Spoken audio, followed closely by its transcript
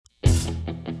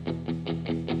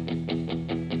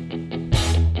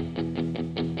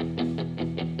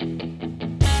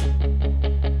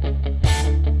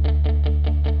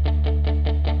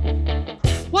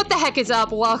What the heck is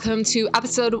up? Welcome to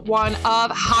episode 1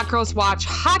 of Hot Girls Watch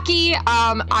Hockey.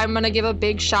 I'm going to give a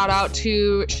big shout out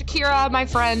to Shakira, my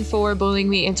friend, for bullying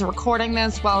me into recording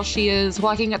this while she is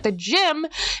walking at the gym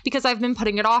because I've been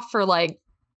putting it off for like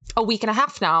a week and a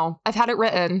half now. I've had it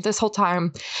written this whole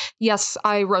time. Yes,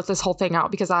 I wrote this whole thing out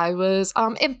because I was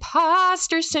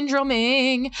imposter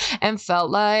syndroming and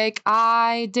felt like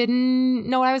I didn't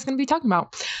know what I was going to be talking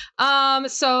about.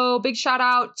 So big shout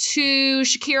out to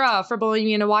Shakira for bullying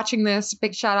me into watching this.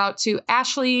 Big shout out to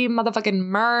Ashley motherfucking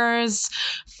Mers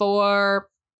for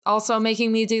also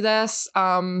making me do this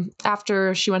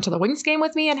after she went to the Wings game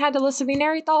with me and had to listen to me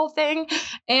narrate the whole thing.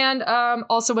 And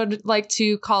also would like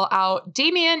to call out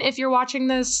Damien if you're watching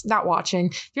this,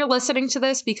 if you're listening to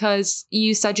this because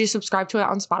you said you subscribed to it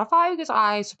on Spotify because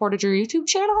I supported your YouTube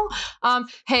channel.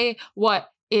 Hey, what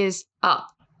is up?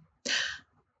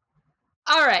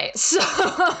 All right, so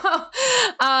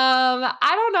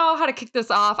I don't know how to kick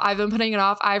this off. I've been putting it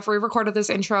off. I've re-recorded this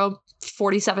intro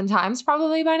 47 times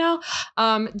probably by now.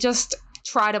 Just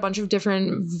tried a bunch of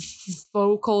different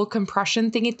vocal compression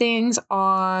thingy things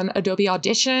on Adobe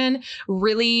Audition.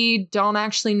 Really don't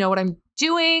actually know what I'm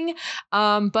doing,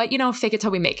 but you know, fake it till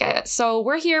we make it. So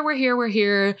we're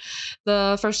here.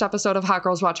 The first episode of Hot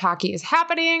Girls Watch Hockey is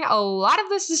happening. A lot of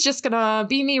this is just gonna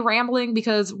be me rambling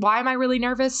because why am I really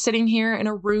nervous sitting here in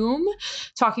a room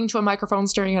talking to a microphone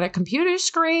staring at a computer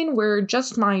screen where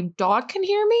just my dog can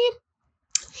hear me?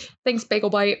 Thanks,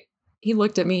 Bagel Bite. He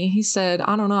looked at me. He said,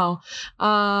 I don't know.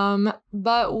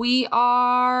 But we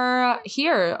are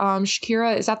here.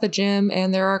 Shakira is at the gym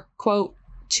and there are, quote,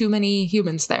 too many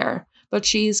humans there. But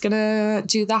she's going to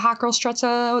do the Hot Girl Strut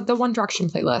to the One Direction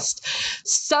playlist.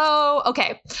 So,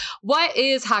 okay. What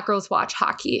is Hot Girls Watch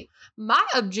Hockey? My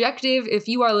objective, if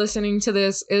you are listening to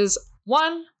this, is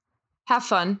 1, have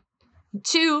fun.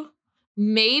 2,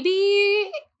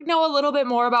 maybe know a little bit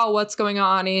more about what's going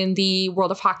on in the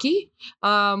world of hockey.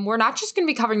 We're not just going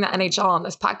to be covering the NHL on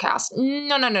this podcast.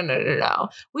 No.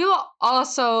 We will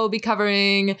also be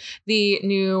covering the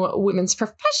new Women's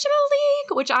Professional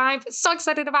League, which I'm so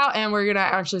excited about. And we're going to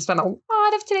actually spend a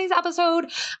lot of today's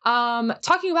episode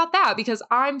talking about that because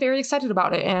I'm very excited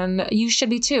about it and you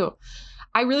should be too.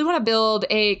 I really want to build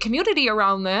a community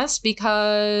around this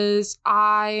because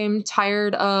I'm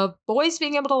tired of boys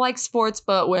being able to like sports,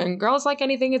 but when girls like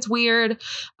anything, it's weird.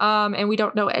 And we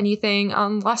don't know anything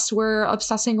unless we're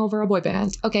obsessing over a boy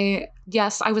band. Okay,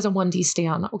 yes, I was a 1D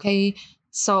stan, okay?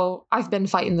 So I've been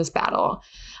fighting this battle.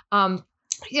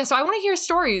 So I want to hear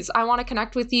stories. I want to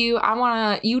connect with you. I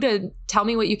want you to tell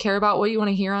me what you care about, what you want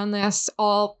to hear on this,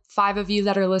 all 5 of you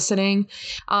that are listening.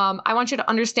 I want you to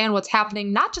understand what's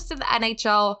happening, not just in the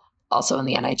NHL, also in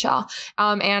the NHL,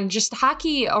 and just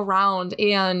hockey around.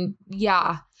 And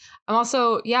yeah, I'm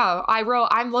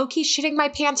low-key shitting my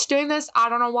pants doing this. I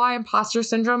don't know why imposter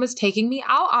syndrome is taking me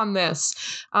out on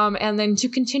this. And then to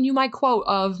continue my quote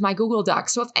of my Google Doc.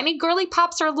 So if any girly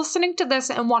pops are listening to this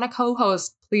and want to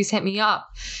co-host, please hit me up.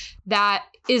 That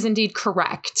is indeed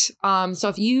correct. So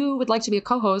if you would like to be a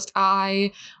co-host,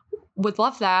 I would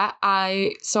love that.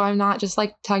 So I'm not just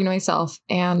like talking to myself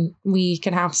and we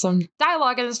can have some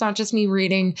dialogue and it's not just me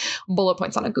reading bullet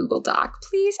points on a Google Doc.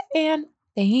 Please and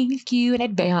thank you in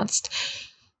advance.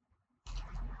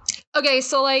 Okay,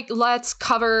 so let's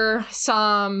cover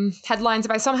some headlines.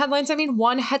 By some headlines, I mean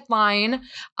one headline.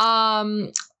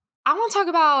 I want to talk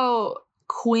about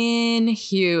Quinn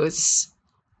Hughes.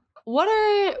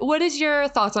 What is your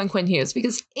thoughts on Quinn Hughes?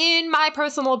 Because in my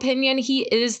personal opinion, he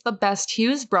is the best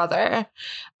Hughes brother.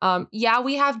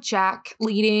 We have Jack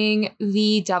leading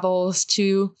the Devils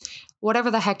to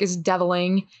whatever the heck is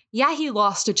deviling. Yeah, he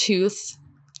lost a tooth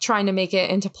trying to make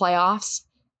it into playoffs.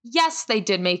 Yes, they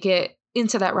did make it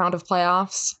into that round of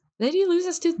playoffs. Did he lose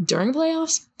his tooth during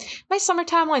playoffs? My summer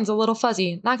timeline's a little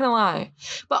fuzzy, not gonna lie.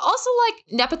 But also,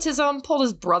 nepotism, pulled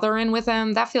his brother in with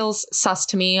him. That feels sus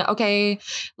to me, okay?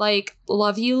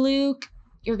 Love you, Luke.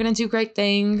 You're gonna do great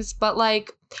things. But, I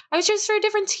was just for a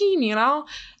different team, you know?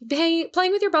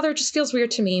 Playing with your brother just feels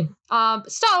weird to me.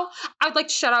 So, I'd like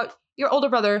to shout out your older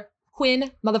brother,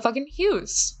 Quinn motherfucking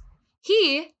Hughes.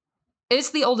 He is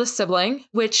the oldest sibling,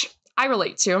 which I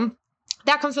relate to.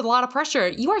 That comes with a lot of pressure.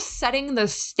 You are setting the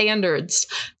standards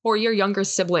for your younger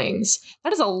siblings.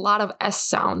 That is a lot of S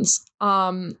sounds.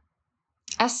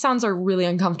 S sounds are really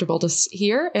uncomfortable to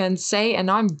hear and say, and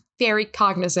now I'm very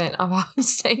cognizant of how I'm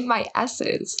saying my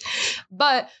S's.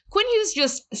 But Quinn Hughes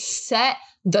just set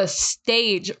the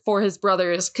stage for his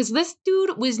brothers because this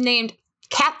dude was named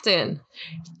Captain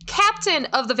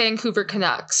of the Vancouver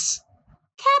Canucks.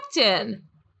 Captain.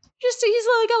 He's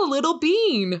like a little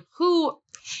bean who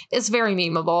is very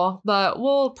memeable, but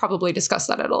we'll probably discuss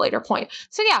that at a later point.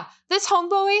 So yeah, this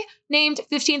homeboy named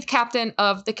 15th captain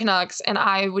of the Canucks, and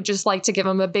I would just like to give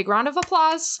him a big round of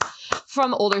applause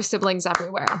from older siblings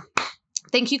everywhere.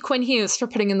 Thank you, Quinn Hughes, for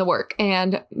putting in the work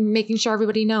and making sure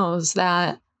everybody knows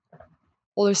that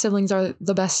older siblings are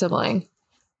the best sibling.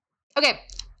 Okay,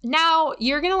 now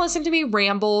you're going to listen to me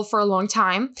ramble for a long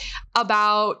time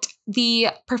about the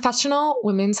Professional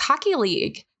Women's Hockey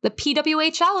League, the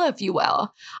PWHL, if you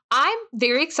will. I'm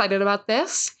very excited about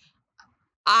this.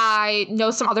 I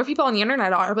know some other people on the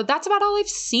internet are, but that's about all I've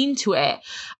seen to it.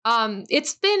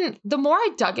 It's been, the more I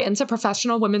dug into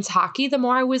professional women's hockey, the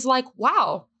more I was like,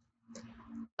 wow,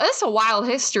 it's a wild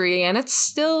history, and it's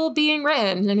still being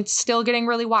written, and it's still getting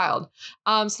really wild.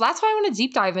 So that's why I want to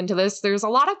deep dive into this. There's a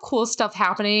lot of cool stuff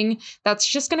happening that's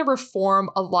just going to reform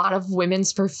a lot of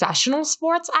women's professional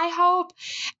sports, I hope.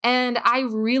 And I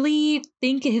really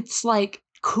think it's like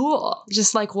cool,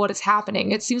 just like what is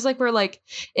happening. It seems like we're like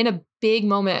in a big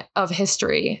moment of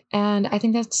history, and I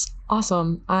think that's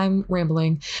awesome. I'm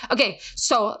rambling. Okay,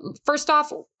 so first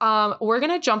off, we're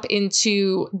gonna jump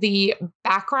into the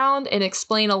background and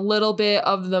explain a little bit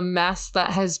of the mess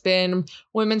that has been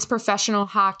women's professional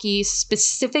hockey,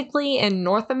 specifically in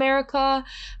North America.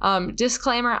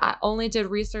 Disclaimer, I only did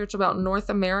research about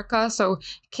North America, so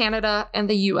Canada and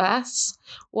the US.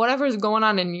 Whatever's going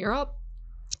on in Europe,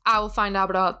 I will find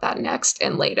out about that next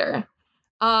and later.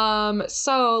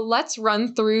 So let's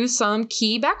run through some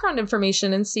key background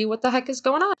information and see what the heck is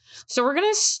going on. So we're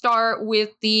going to start with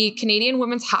the Canadian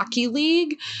Women's Hockey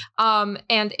League,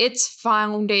 and its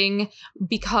founding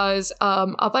because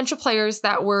a bunch of players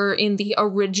that were in the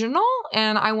original,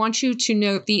 and I want you to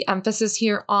note the emphasis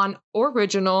here on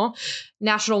original,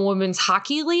 National Women's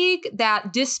Hockey League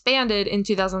that disbanded in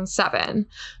 2007.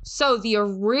 So the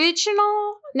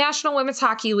original National Women's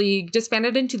Hockey League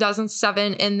disbanded in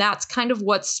 2007, and that's kind of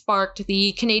what sparked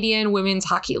the Canadian Women's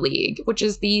Hockey League, which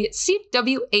is the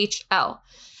CWHL.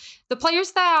 The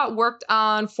players that worked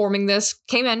on forming this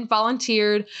came in,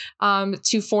 volunteered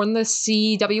to form the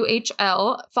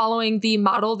CWHL following the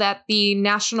model that the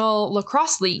National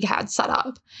Lacrosse League had set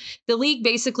up. The league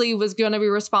basically was going to be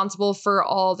responsible for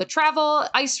all the travel,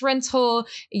 ice rental,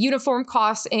 uniform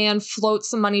costs, and float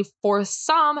some money for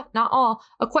some, not all,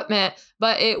 equipment,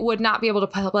 but it would not be able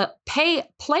to pay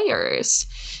players.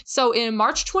 So in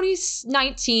March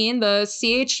 2019, the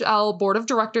CHL Board of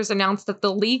Directors announced that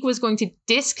the league was going to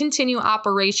discontinue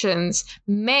operations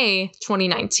May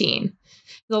 2019.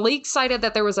 The league cited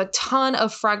that there was a ton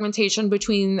of fragmentation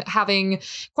between having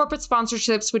corporate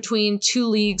sponsorships between two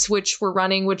leagues which were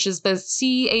running, which is the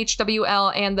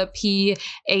CHWL and the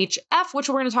PHF, which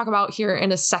we're going to talk about here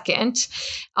in a second,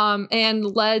 and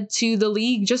led to the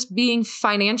league just being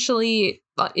financially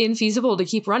infeasible to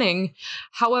keep running.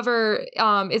 However,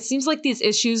 it seems like these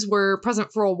issues were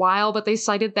present for a while, but they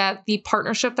cited that the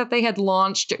partnership that they had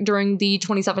launched during the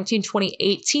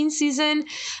 2017-2018 season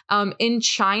in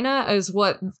China is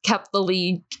what kept the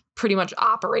league pretty much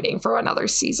operating for another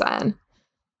season.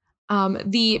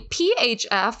 The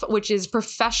PHF, which is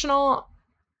professional,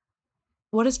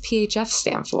 what does PHF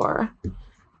stand for?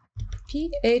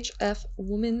 PHF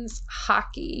Women's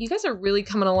Hockey. You guys are really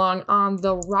coming along on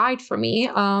the ride for me.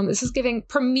 This is giving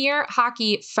Premier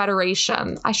Hockey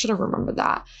Federation. I should have remembered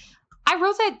that. I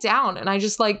wrote that down and I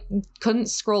just couldn't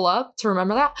scroll up to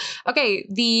remember that. Okay,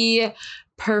 the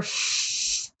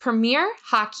Premier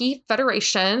Hockey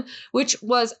Federation, which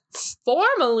was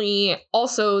formerly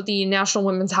also the National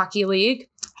Women's Hockey League,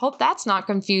 hope that's not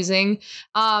confusing,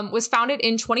 was founded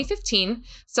in 2015.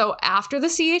 So after the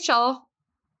CHL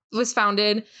was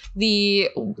founded, the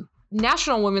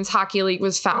National Women's Hockey League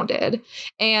was founded,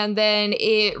 and then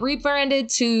it rebranded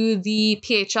to the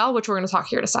PHL, which we're going to talk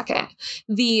here in a second.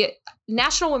 The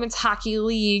National Women's Hockey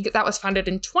League that was founded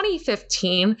in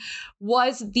 2015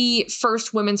 was the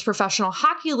first women's professional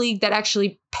hockey league that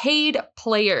actually paid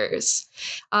players.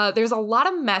 There's a lot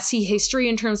of messy history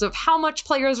in terms of how much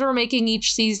players were making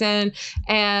each season,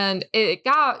 and it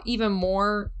got even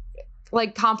more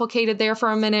complicated there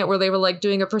for a minute where they were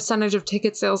doing a percentage of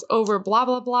ticket sales over blah,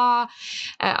 blah, blah.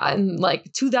 And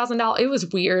 $2,000. It was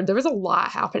weird. There was a lot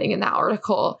happening in that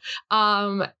article.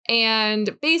 And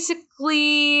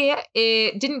basically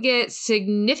it didn't get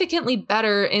significantly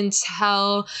better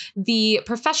until the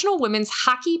Professional Women's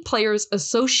Hockey Players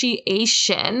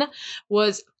Association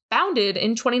was founded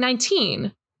in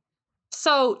 2019.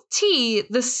 So the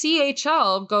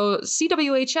CWHL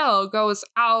goes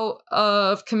out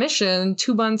of commission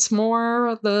 2 months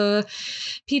more. The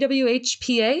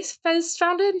PWHPA is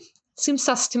founded. Seems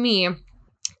sus to me.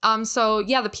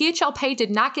 The PHL pay did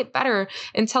not get better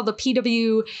until the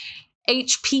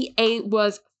PWHPA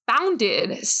was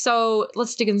founded. So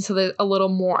let's dig into it a little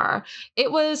more.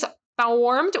 It was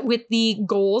formed with the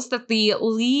goals that the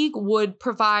league would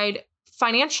provide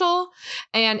financial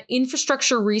and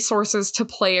infrastructure resources to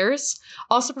players,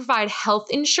 also provide health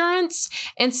insurance,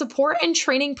 and support and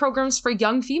training programs for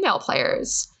young female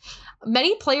players.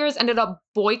 Many players ended up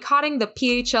boycotting the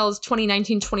PHL's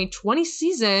 2019-2020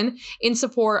 season in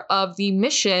support of the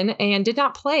mission and did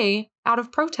not play out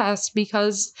of protest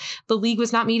because the league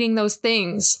was not meeting those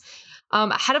things.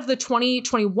 Ahead of the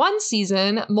 2021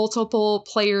 season, multiple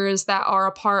players that are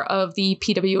a part of the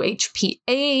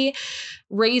PWHPA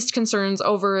raised concerns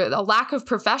over the lack of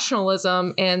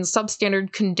professionalism and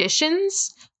substandard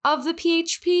conditions of the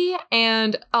PHP.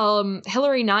 And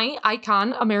Hillary Knight,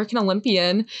 icon, American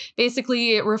Olympian,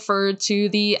 basically referred to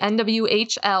the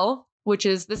NWHL,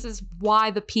 this is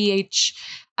why the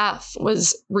PHF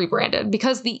was rebranded,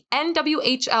 because the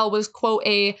NWHL was, quote,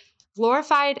 a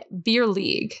glorified beer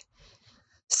league.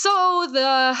 So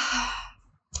the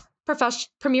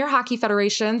Premier Hockey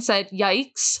Federation said,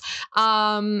 yikes.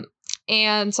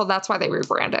 And so that's why they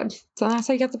rebranded. So that's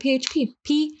how you get the PHP.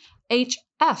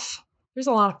 PHF. There's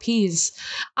a lot of P's.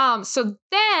 So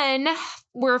then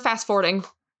we're fast forwarding.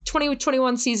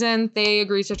 2021 season, they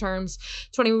agreed to terms.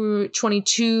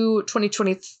 2022,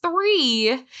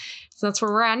 2023. So that's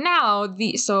where we're at now.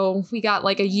 So we got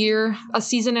like a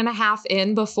season and a half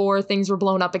in before things were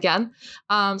blown up again.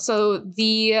 So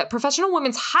the Professional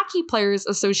Women's Hockey Players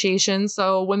Association,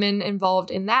 so women involved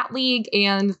in that league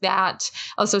and that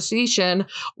association,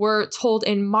 were told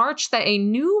in March that a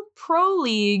new pro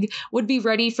league would be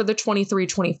ready for the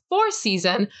 23-24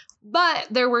 season, but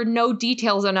there were no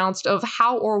details announced of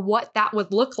how or what that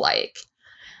would look like.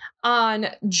 On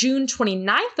June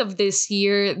 29th of this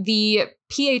year, the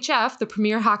PHF, the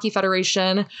Premier Hockey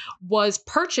Federation, was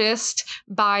purchased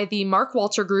by the Mark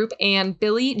Walter Group and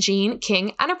Billie Jean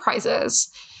King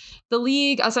Enterprises. The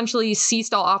league essentially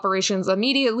ceased all operations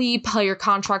immediately. Player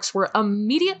contracts were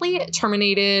immediately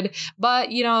terminated. But,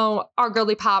 our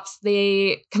girly pops,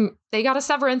 they got a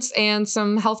severance and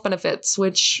some health benefits,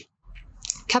 which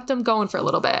kept them going for a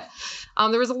little bit.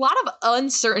 There was a lot of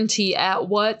uncertainty at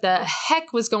what the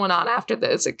heck was going on after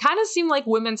this. It kind of seemed like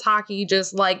women's hockey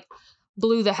just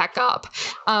blew the heck up.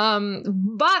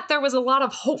 But there was a lot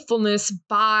of hopefulness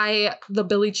by the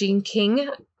Billie Jean King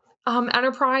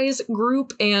Enterprise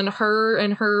group and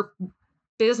her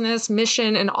business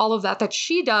mission and all of that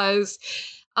she does,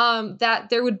 that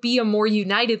there would be a more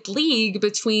united league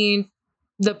between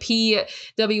the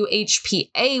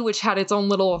PWHPA, which had its own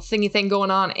little thingy thing going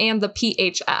on, and the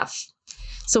PHF.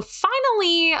 So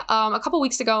finally, a couple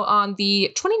weeks ago on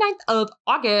the 29th of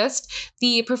August,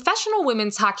 the Professional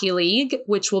Women's Hockey League,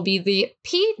 which will be the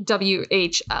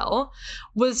PWHL,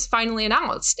 was finally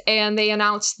announced. And they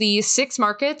announced the 6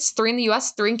 markets, 3 in the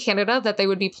US, 3 in Canada, that they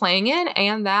would be playing in,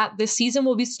 and that this season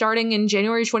will be starting in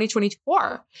January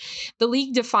 2024. The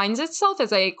league defines itself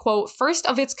as a, quote, first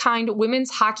of its kind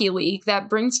women's hockey league that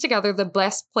brings together the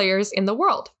best players in the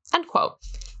world, end quote.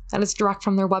 That is direct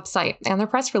from their website and their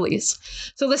press release.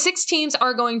 So the 6 teams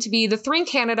are going to be, the 3 in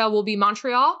Canada will be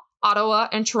Montreal, Ottawa,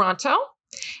 and Toronto.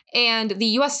 And the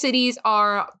US cities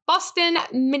are Boston,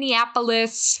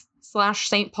 Minneapolis /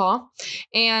 St. Paul,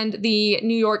 and the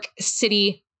New York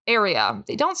City area.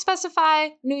 They don't specify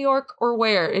New York or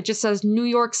where. It just says New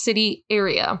York City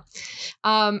area.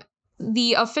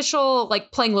 The official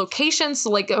playing locations,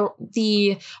 so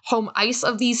the home ice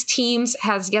of these teams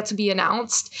has yet to be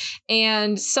announced,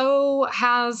 and so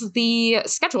has the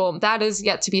schedule that is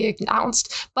yet to be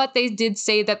announced. But they did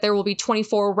say that there will be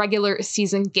 24 regular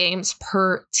season games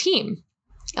per team.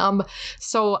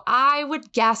 So I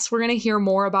would guess we're going to hear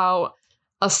more about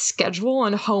a schedule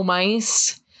and home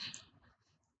ice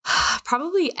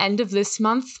probably end of this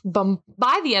month, but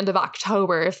by the end of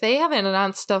October. If they haven't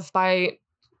announced stuff by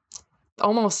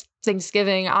almost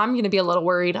Thanksgiving, I'm going to be a little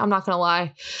worried. I'm not going to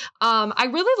lie. I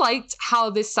really liked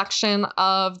how this section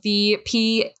of the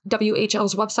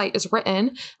PWHL's website is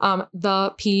written,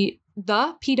 thepwhl.com,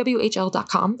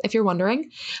 if you're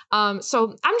wondering.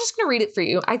 So I'm just going to read it for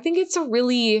you. I think it's a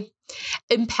really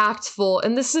impactful,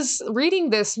 and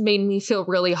reading this made me feel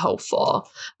really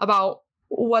hopeful about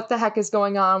what the heck is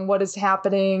going on, what is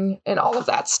happening, and all of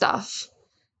that stuff.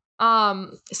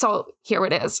 So here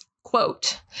it is.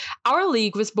 Quote, our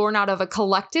league was born out of a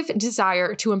collective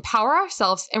desire to empower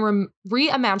ourselves and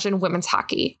reimagine women's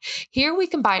hockey. Here we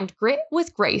combined grit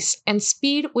with grace and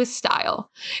speed with style.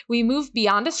 We move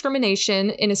beyond discrimination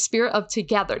in a spirit of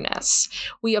togetherness.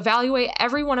 We evaluate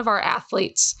every one of our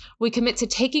athletes. We commit to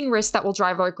taking risks that will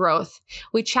drive our growth.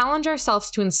 We challenge ourselves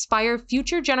to inspire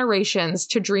future generations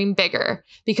to dream bigger,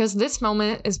 because this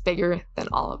moment is bigger than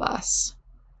all of us.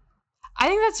 I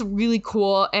think that's really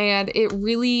cool, and it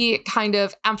really kind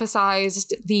of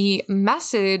emphasized the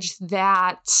message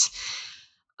that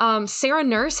Sarah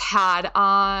Nurse had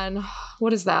on,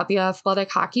 what is that, the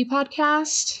Athletic Hockey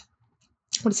Podcast?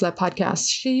 What is that podcast?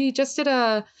 She just did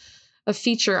a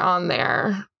feature on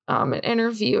there, an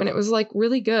interview, and it was like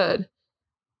really good.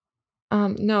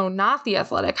 No, not the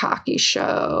Athletic Hockey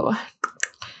Show.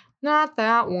 Not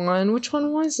that one. Which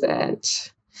one was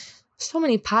it? So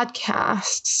many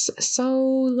podcasts,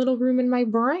 so little room in my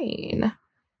brain.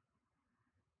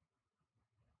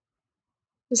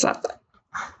 Is that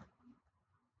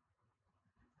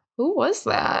who was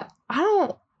that?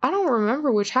 I don't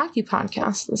remember which hockey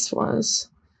podcast this was.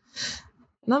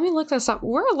 Let me look this up.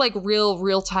 We're like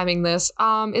real timing this.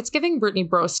 It's giving Brittany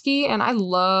Broski, and I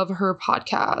love her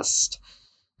podcast.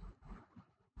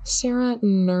 Sarah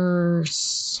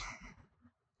Nurse.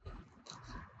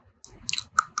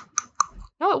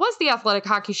 No, it was the Athletic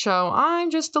Hockey Show.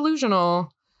 I'm just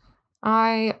delusional.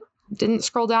 I didn't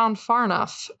scroll down far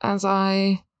enough as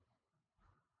I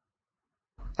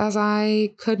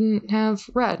couldn't have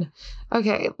read.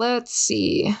 Okay, let's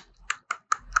see.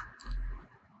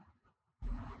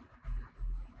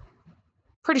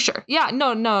 Pretty sure. Yeah,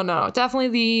 no. Definitely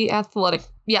the Athletic.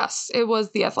 Yes, it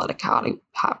was the Athletic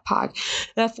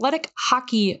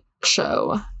Hockey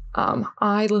Show.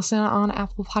 I listen on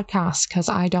Apple Podcasts because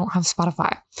I don't have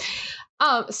Spotify.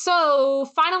 So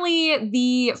finally,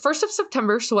 the 1st of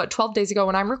September, so 12 days ago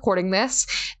when I'm recording this,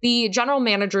 the general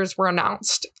managers were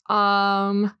announced.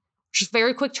 Just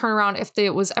very quick turnaround if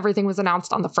everything was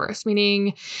announced on the 1st,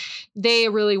 meaning they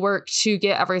really worked to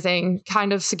get everything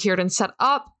kind of secured and set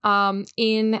up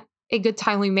in a good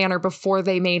timely manner before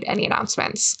they made any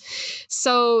announcements.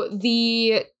 So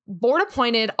the board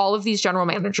appointed all of these general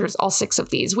managers, all 6 of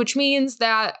these, which means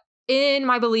that in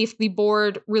my belief, the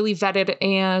board really vetted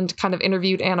and kind of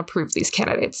interviewed and approved these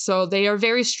candidates. So they are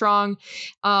very strong.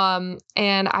 And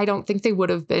I don't think they would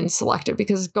have been selected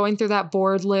because going through that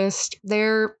board list,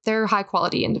 they're high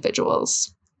quality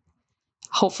individuals.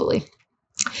 Hopefully.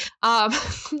 I'm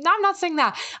not saying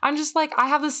that. I'm just like, I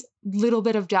have this little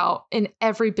bit of doubt in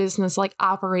every business like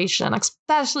operation,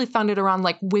 especially founded around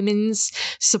like women's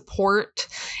support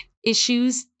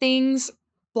issues, things,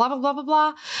 blah, blah, blah,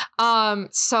 blah, blah.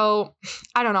 So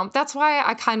I don't know. That's why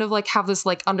I kind of like have this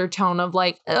like undertone of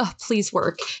like, please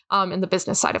work in the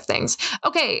business side of things.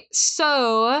 Okay.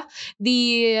 So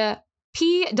the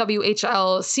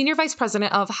PWHL Senior Vice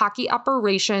President of Hockey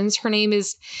Operations. Her name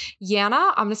is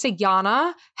Yana. I'm going to say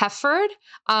Yana Hefford.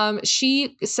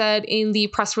 She said in the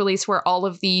press release where all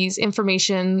of these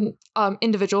information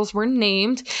individuals were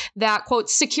named that, quote,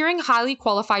 securing highly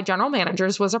qualified general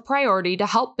managers was a priority to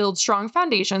help build strong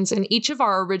foundations in each of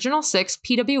our original 6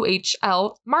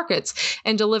 PWHL markets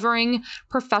and delivering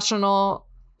professional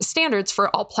standards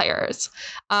for all players.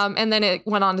 And then it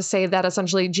went on to say that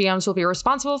essentially GMs will be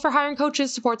responsible for hiring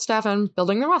coaches, support staff, and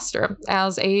building the roster,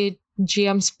 as a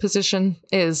GM's position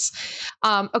is.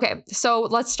 Okay, so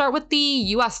let's start with the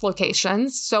U.S.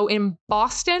 locations. So in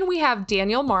Boston, we have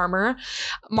Danielle Marmer.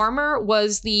 Marmer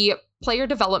was the player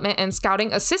development and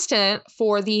scouting assistant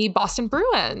for the Boston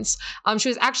Bruins. She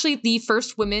was actually the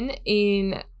first woman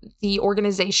in the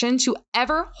organization to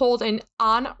ever hold an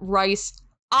on-ice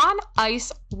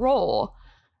role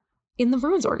in the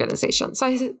Bruins organization.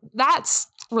 So that's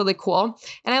really cool.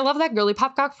 And I love that Girly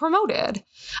Pop got promoted.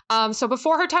 So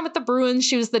before her time with the Bruins,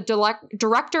 she was the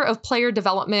director of player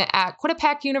development at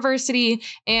Quinnipiac University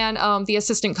and the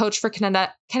assistant coach for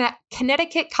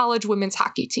Connecticut College women's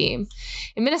hockey team.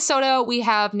 In Minnesota, we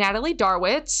have Natalie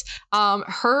Darwitz.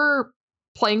 Her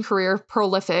playing career,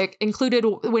 prolific, included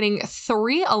winning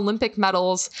 3 Olympic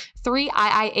medals, 3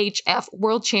 IIHF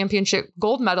World Championship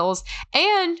gold medals,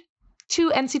 and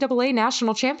 2 NCAA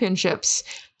national championships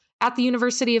at the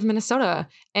University of Minnesota,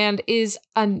 and is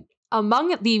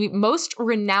among the most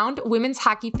renowned women's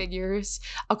hockey figures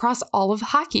across all of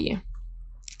hockey.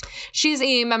 She's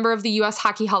a member of the U.S.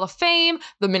 Hockey Hall of Fame,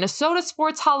 the Minnesota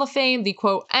Sports Hall of Fame, the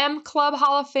quote M Club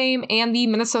Hall of Fame, and the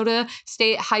Minnesota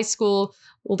State High School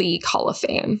League Hall of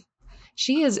Fame.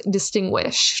 She is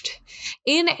distinguished.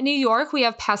 In New York, we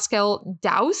have Pascal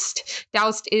Daust.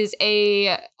 Daust is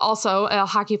also a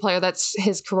hockey player that's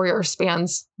his career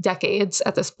spans decades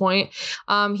at this point.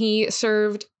 He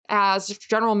served as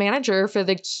general manager for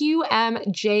the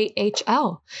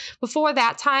QMJHL. Before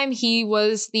that time, he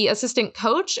was the assistant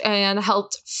coach and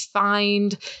helped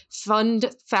found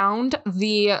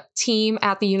the team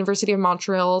at the University of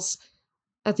Montreal.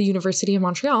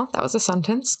 That was a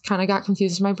sentence. Kind of got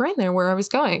confused in my brain there where I was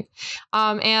going.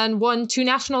 And won 2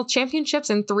 national championships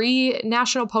and 3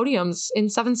 national podiums in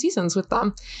 7 seasons with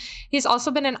them. He's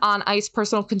also been an on-ice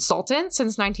personal consultant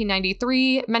since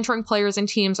 1993, mentoring players and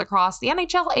teams across the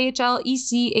NHL, AHL,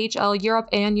 ECHL, Europe,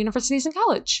 and universities and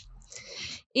college.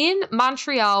 In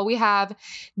Montreal, we have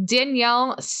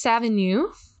Danielle Savigny.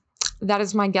 That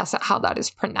is my guess at how that is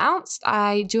pronounced.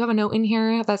 I do have a note in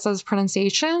here that says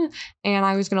pronunciation, and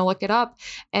I was going to look it up.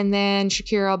 And then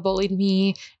Shakira bullied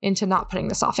me into not putting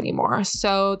this off anymore.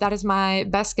 So that is my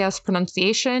best guess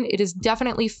pronunciation. It is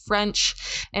definitely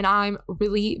French, and I'm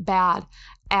really bad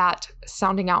at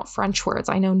sounding out French words.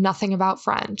 I know nothing about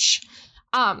French.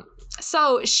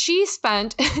 So she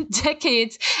spent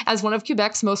decades as one of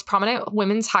Quebec's most prominent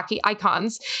women's hockey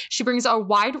icons. She brings a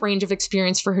wide range of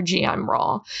experience for her GM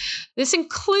role. This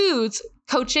includes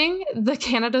coaching the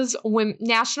Canada's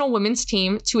national women's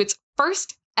team to its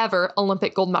first ever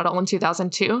Olympic gold medal in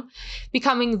 2002,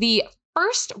 becoming the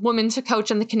first woman to coach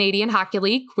in the Canadian Hockey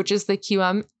League, which is the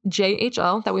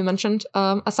QMJHL that we mentioned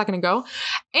a second ago,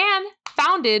 and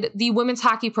founded the women's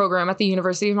hockey program at the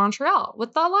University of Montreal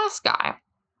with the last guy.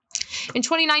 In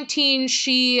 2019,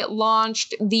 she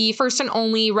launched the first and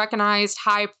only recognized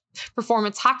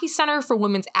high-performance hockey center for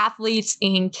women's athletes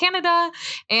in Canada,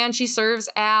 and she serves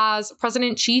as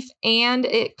president-chief and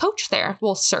coach there.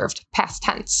 Well, served, past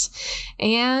tense.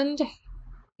 And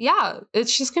yeah,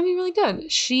 it's just going to be really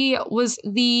good. She was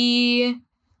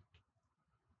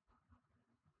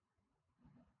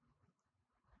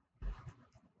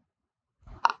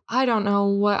I don't know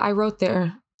what I wrote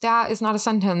there. That is not a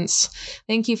sentence.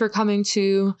 Thank you for coming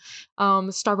to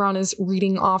Star Brown is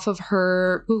reading off of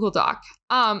her Google Doc.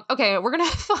 Okay, we're going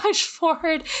to flash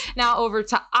forward now over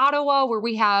to Ottawa, where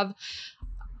we have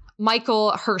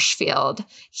Michael Hirschfield.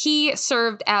 He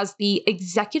served as the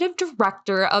executive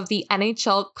director of the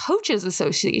NHL Coaches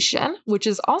Association, which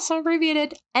is also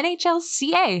abbreviated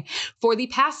NHLCA, for the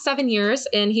past 7 years,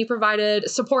 and he provided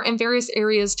support in various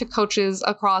areas to coaches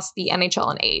across the NHL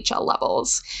and AHL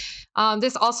levels.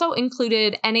 This also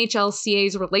included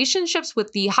NHLCA's relationships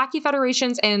with the hockey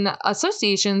federations and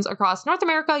associations across North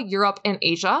America, Europe, and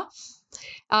Asia.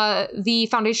 The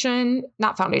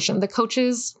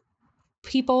coaches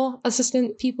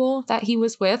assistant people that he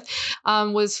was with,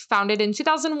 was founded in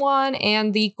 2001,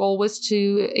 and the goal was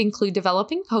to include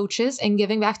developing coaches and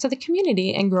giving back to the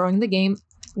community and growing the game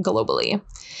globally.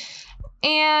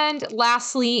 And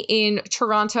lastly, in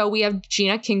Toronto, we have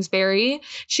Gina Kingsbury.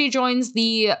 She joins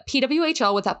the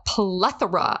PWHL with a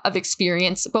plethora of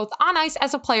experience, both on ice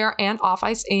as a player and off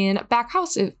ice in back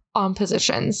house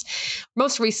positions.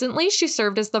 Most recently, she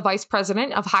served as the Vice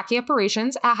President of Hockey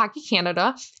Operations at Hockey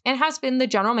Canada and has been the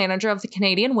General Manager of the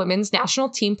Canadian Women's National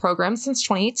Team Program since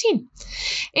 2018.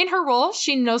 In her role,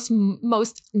 she most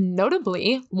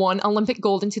notably won Olympic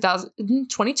gold in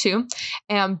 2022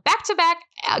 and back-to-back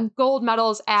gold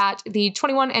medals at the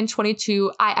 21 and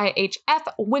 22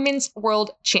 IIHF Women's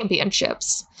World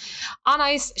Championships. On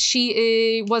ice,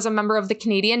 she was a member of the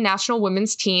Canadian National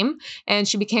Women's Team, and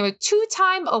she became a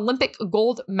 2-time Olympic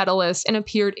gold medalist and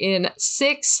appeared in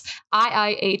 6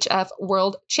 IIHF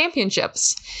World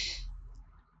Championships.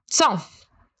 So,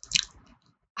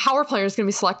 how are players going to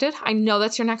be selected? I know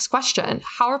that's your next question.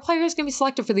 How are players going to be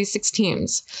selected for these 6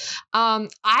 teams?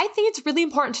 I think it's really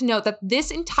important to note that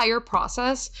this entire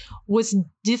process was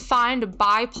defined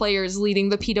by players leading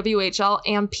the PWHL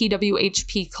and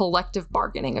PWHP collective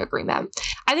bargaining agreement.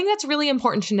 I think that's really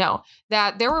important to know,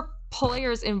 that there were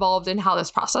players involved in how this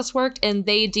process worked, and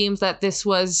they deemed that this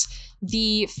was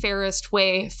the fairest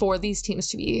way for these teams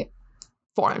to be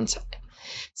formed.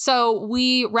 So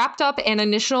we wrapped up an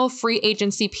initial free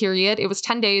agency period. It was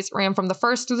 10 days, ran from the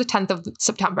 1st through the 10th of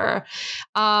September.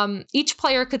 Each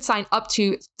player could sign up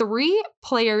to 3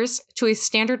 players to a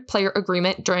standard player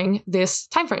agreement during this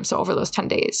timeframe, so over those 10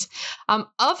 days.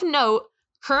 Of note,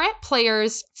 current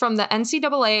players from the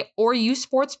NCAA or U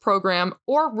Sports program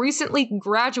or recently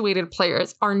graduated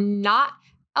players are not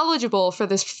eligible for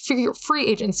this free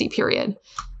agency period.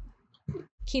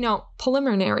 keynote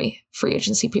preliminary free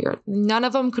agency period. None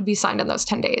of them could be signed in those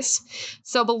 10 days.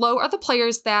 So below are the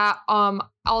players that all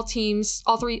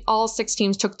 6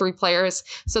 teams took 3 players.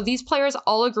 So these players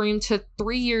all agreeing to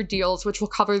 3-year deals, which will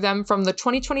cover them from the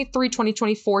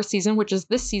 2023-2024 season, which is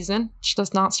this season, which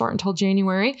does not start until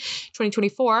January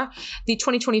 2024, the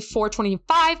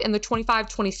 2024-25, and the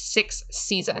 25-26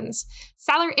 seasons.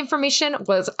 Salary information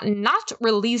was not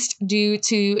released due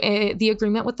to the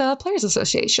agreement with the Players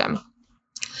Association.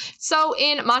 So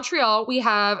in Montreal, we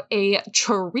have a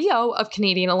trio of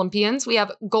Canadian Olympians. We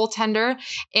have goaltender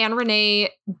Anne-Renee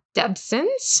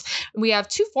Debsons. We have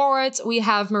 2 forwards. We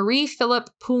have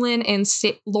Marie-Philippe Poulin and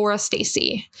Laura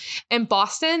Stacey. In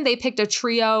Boston, they picked a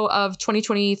trio of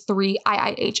 2023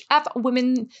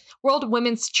 IIHF World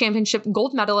Women's Championship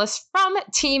gold medalists from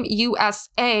Team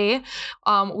USA.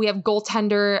 We have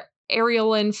goaltender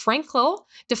Arielyn Frankel,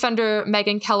 defender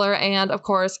Megan Keller, and of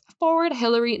course, forward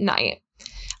Hillary Knight.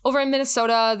 Over in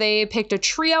Minnesota, they picked a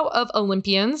trio of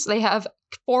Olympians. They have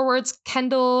forwards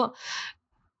Kendall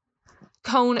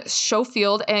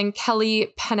Cone-Schofield and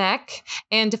Kelly Penneck,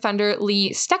 and defender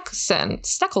Lee Stecklein.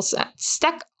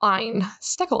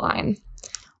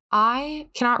 I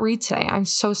cannot read today. I'm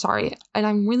so sorry. And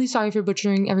I'm really sorry for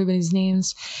butchering everybody's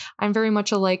names. I'm very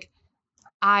much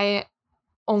I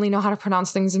only know how to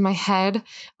pronounce things in my head.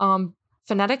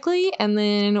 Phonetically, and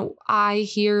then I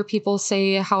hear people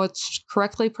say how it's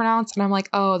correctly pronounced, and I'm like,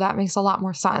 oh, that makes a lot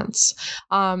more sense.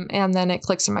 And then it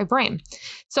clicks in my brain.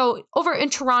 So over in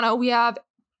Toronto, we have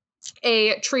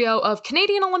a trio of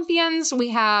Canadian Olympians. We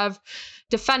have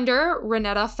defender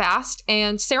Renetta Fast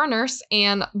and Sarah Nurse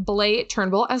and Blay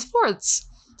Turnbull as forwards.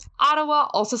 Ottawa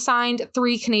also signed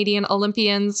 3 Canadian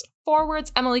Olympians,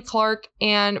 forwards Emily Clark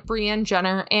and Brianne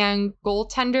Jenner, and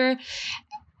goaltender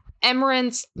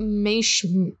Emerence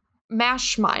Mashmeyer.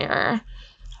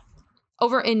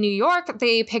 Over in New York,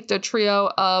 they picked a trio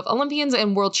of Olympians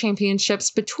and World Championships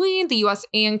between the U.S.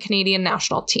 and Canadian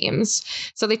national teams.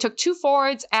 So they took 2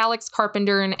 forwards, Alex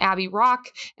Carpenter and Abby Rock,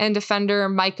 and defender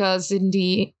Micah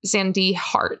Zandy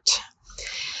Hart.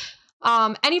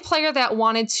 Any player that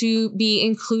wanted to be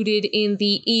included in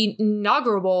the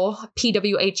inaugural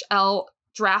PWHL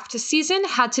draft season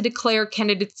had to declare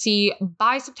candidacy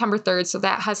by September 3rd, so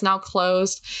that has now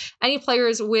closed. Any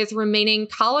players with remaining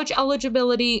college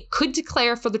eligibility could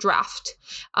declare for the draft.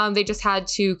 They just had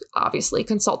to obviously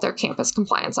consult their campus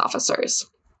compliance officers.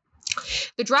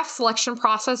 The draft selection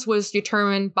process was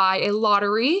determined by a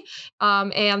lottery,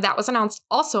 and that was announced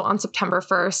also on September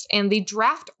 1st. And the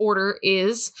draft order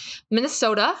is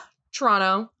Minnesota,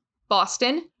 Toronto,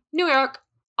 Boston, New York,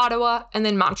 Ottawa, and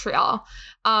then Montreal.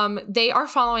 They are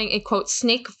following a, quote,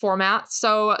 snake format.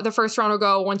 So the first round will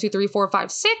go 1, 2, 3, 4,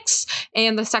 5, 6.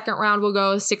 And the second round will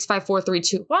go 6, 5, 4, 3,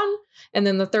 2, 1. And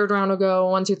then the third round will go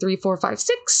 1, 2, 3, 4, 5,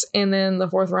 6. And then the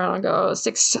fourth round will go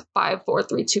 6, 5, 4,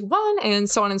 3, 2, 1, and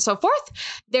so on and so forth.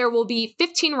 There will be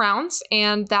 15 rounds,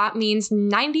 and that means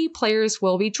 90 players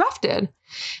will be drafted.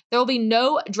 There will be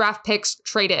no draft picks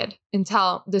traded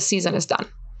until the season is done.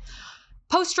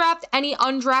 Post-draft, any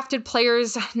undrafted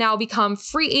players now become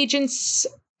free agents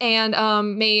and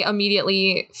may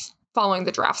immediately, following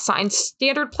the draft, sign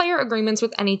standard player agreements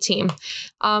with any team.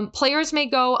 Players may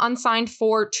go unsigned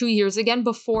for 2 years again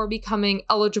before becoming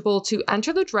eligible to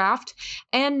enter the draft,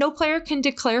 and no player can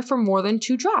declare for more than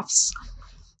 2 drafts.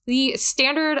 The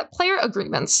standard player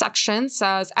agreements section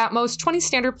says at most 20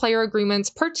 standard player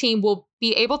agreements per team will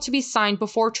be able to be signed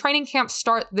before training camps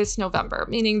start this November,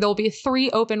 meaning there'll be 3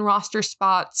 open roster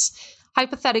spots,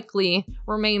 hypothetically,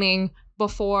 remaining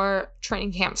before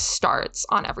training camp starts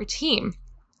on every team.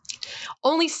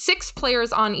 Only 6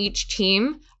 players on each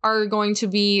team are going to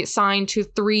be signed to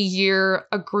 3-year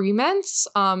agreements,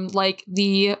 like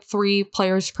the 3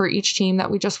 players per each team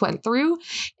that we just went through,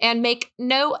 and make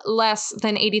no less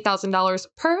than $80,000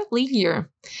 per league year.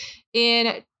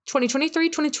 In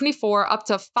 2023-2024, up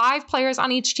to 5 players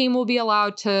on each team will be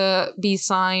allowed to be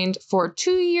signed for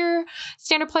 2-year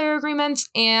standard player agreements,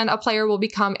 and a player will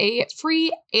become a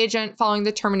free agent following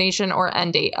the termination or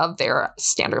end date of their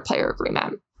standard player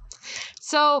agreement.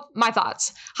 So my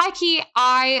thoughts. High key,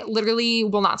 I literally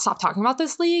will not stop talking about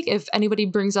this league. If anybody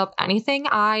brings up anything,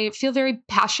 I feel very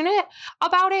passionate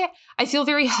about it. I feel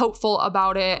very hopeful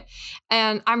about it.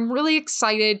 And I'm really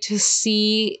excited to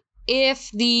see if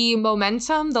the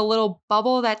momentum, the little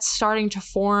bubble that's starting to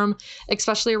form,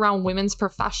 especially around women's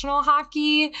professional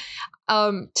hockey,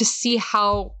 to see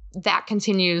how that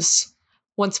continues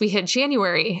once we hit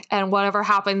January and whatever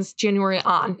happens January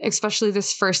on, especially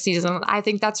this first season. I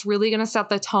think that's really going to set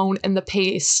the tone and the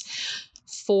pace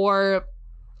for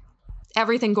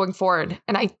everything going forward.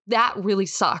 And that really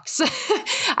sucks.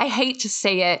 I hate to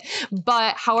say it,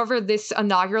 but however this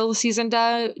inaugural season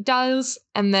does,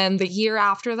 and then the year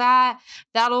after that,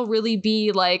 that'll really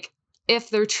be like, if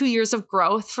there are 2 years of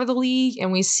growth for the league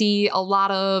and we see a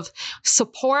lot of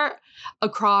support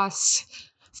across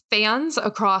fans,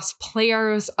 across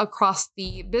players, across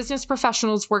the business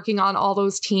professionals working on all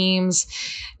those teams,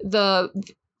 the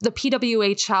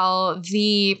PWHL,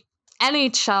 the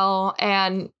NHL,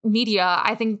 and media,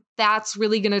 I think that's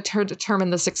really going to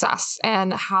determine the success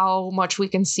and how much we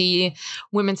can see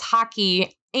women's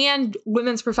hockey and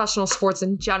women's professional sports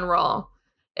in general,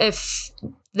 if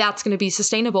that's going to be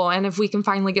sustainable, and if we can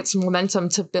finally get some momentum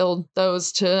to build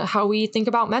those to how we think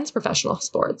about men's professional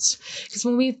sports. Because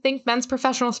when we think men's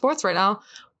professional sports right now,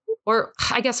 or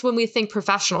I guess when we think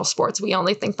professional sports, we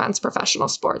only think men's professional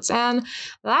sports. And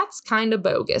that's kind of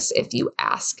bogus, if you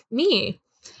ask me.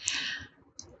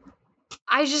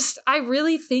 I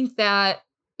really think that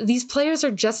these players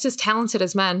are just as talented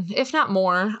as men, if not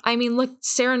more. I mean, look,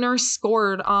 Sarah Nurse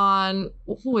scored on,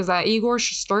 who was that? Igor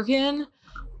Shesterkin,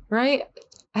 right?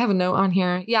 I have a note on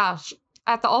here. Yeah,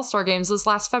 at the All-Star Games this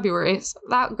last February. So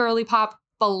that girly pop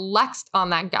flexed on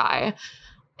that guy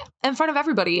in front of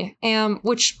everybody,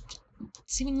 which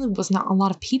seemingly was not a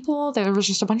lot of people. There was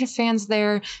just a bunch of fans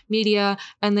there, media,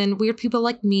 and then weird people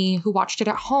like me who watched it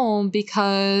at home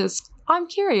because I'm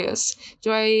curious.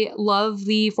 Do I love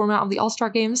the format of the All-Star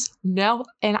Games? No.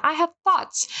 And I have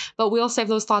thoughts, but we'll save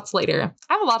those thoughts later.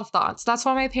 I have a lot of thoughts. That's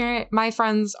why my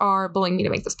friends are bullying me to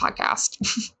make this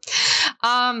podcast.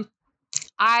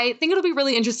 I think it'll be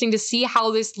really interesting to see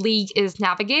how this league is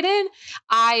navigated.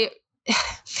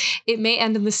 It may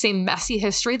end in the same messy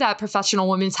history that professional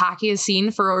women's hockey has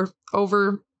seen for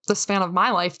over the span of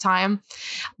my lifetime.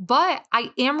 But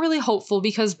I am really hopeful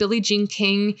because Billie Jean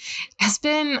King has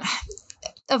been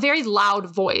a very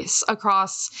loud voice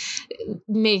across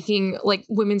making like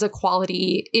women's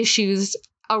equality issues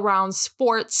around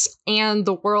sports and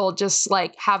the world just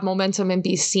like have momentum and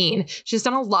be seen. She's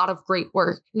done a lot of great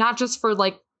work, not just for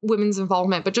like women's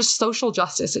involvement, but just social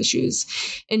justice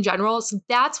issues in general. So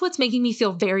that's what's making me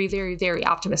feel very, very, very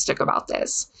optimistic about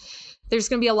this. There's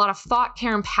going to be a lot of thought,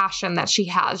 care, and passion that she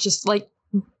has just like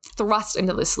thrust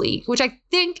into this league, which I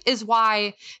think is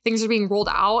why things are being rolled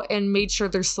out and made sure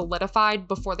they're solidified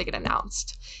before they get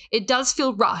announced. It does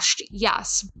feel rushed,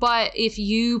 yes, but if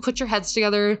you put your heads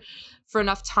together for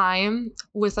enough time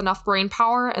with enough brain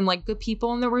power and like good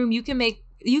people in the room, you can make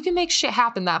shit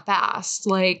happen that fast.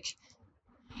 Like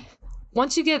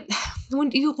once you get,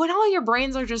 when all your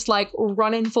brains are just like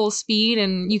running full speed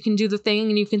and you can do the thing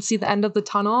and you can see the end of the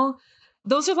tunnel,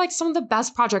 those are like some of the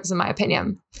best projects in my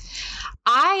opinion.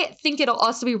 I think it'll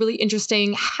also be really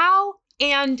interesting how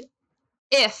and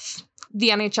if the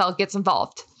NHL gets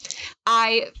involved.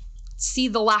 I see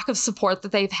the lack of support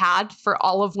that they've had for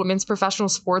all of women's professional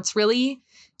sports really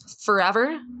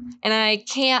forever. And I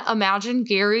can't imagine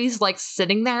Gary's like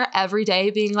sitting there every day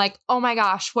being like, oh my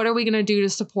gosh, what are we going to do to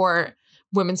support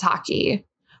women's hockey?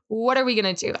 What are we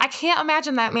going to do? I can't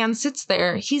imagine that man sits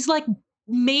there. He's like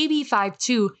maybe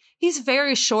 5'2". He's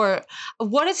very short.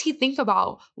 What does he think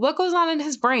about? What goes on in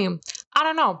his brain? I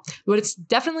don't know, but it's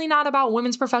definitely not about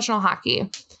women's professional hockey.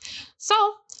 So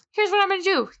here's what I'm going to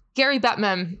do. Gary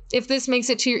Bettman, if this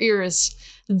makes it to your ears,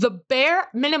 the bare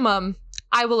minimum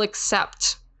I will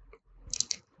accept,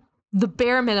 the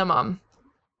bare minimum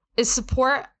is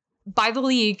support by the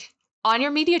league on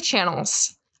your media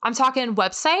channels. I'm talking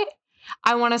website.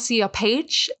 I want to see a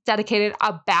page dedicated,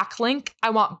 a backlink. I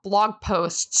want blog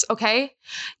posts, okay?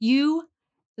 The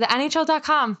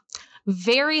NHL.com,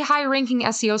 very high ranking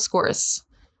SEO scores,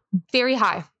 very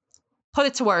high. Put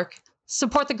it to work.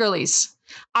 Support the girlies.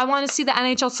 I want to see the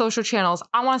NHL social channels.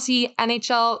 I want to see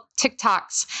NHL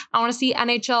TikToks. I want to see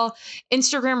NHL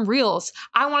Instagram Reels.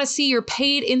 I want to see your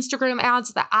paid Instagram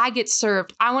ads that I get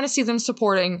served. I want to see them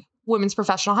supporting women's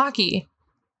professional hockey,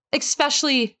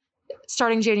 especially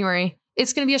starting January.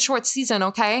 It's going to be a short season,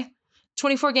 okay?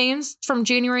 24 games from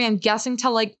January, I'm guessing,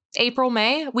 till like April,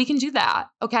 May. We can do that,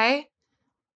 okay?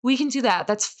 We can do that.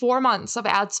 That's 4 months of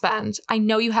ad spend. I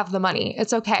know you have the money.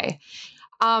 It's okay.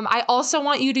 I also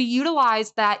want you to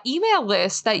utilize that email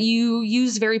list that you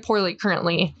use very poorly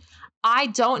currently. I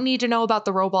don't need to know about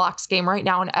the Roblox game right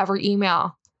now in every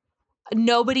email.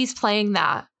 Nobody's playing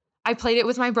that. I played it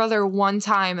with my brother one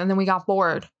time and then we got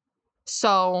bored.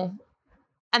 So,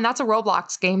 and that's a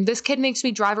Roblox game. This kid makes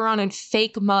me drive around in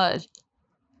fake mud.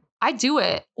 I do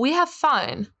it. We have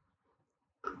fun.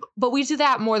 But we do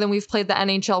that more than we've played the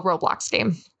NHL Roblox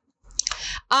game.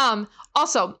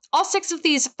 Also, all 6 of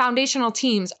these foundational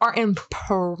teams are in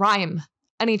prime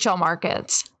NHL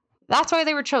markets. That's why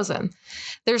they were chosen.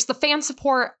 There's the fan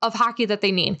support of hockey that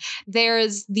they need.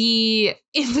 There's the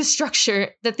infrastructure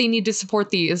that they need to support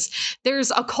these.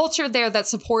 There's a culture there that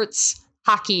supports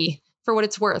hockey for what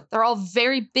it's worth. They're all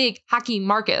very big hockey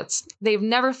markets. They've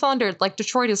never floundered like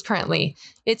Detroit is currently.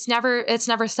 It's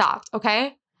never stopped,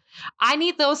 okay? I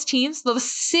need those teams, those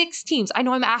 6 teams. I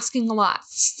know I'm asking a lot.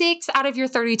 6 out of your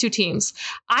 32 teams.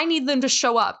 I need them to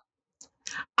show up.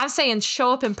 I'm saying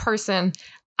show up in person.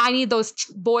 I need those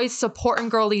boys supporting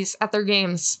girlies at their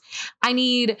games. I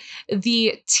need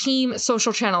the team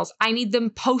social channels. I need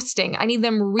them posting. I need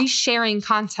them resharing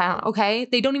content, okay?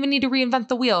 They don't even need to reinvent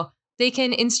the wheel. They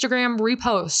can Instagram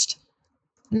repost.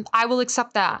 I will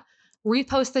accept that.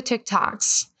 Repost the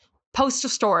TikToks. Post a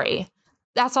story.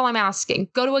 That's all I'm asking.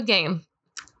 Go to a game,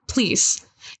 please.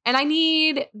 And I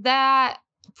need that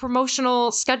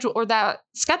promotional schedule, or that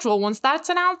schedule once that's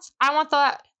announced. I want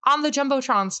that on the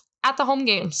Jumbotrons at the home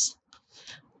games.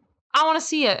 I want to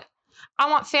see it. I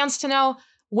want fans to know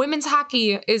women's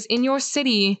hockey is in your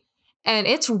city and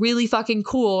it's really fucking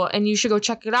cool and you should go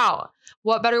check it out.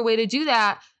 What better way to do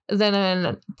that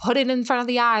than put it in front of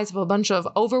the eyes of a bunch of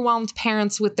overwhelmed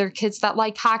parents with their kids that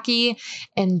like hockey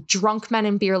and drunk men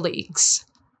in beer leagues?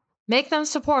 Make them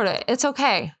support it. It's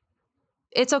okay.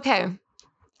 It's okay.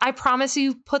 I promise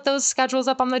you, put those schedules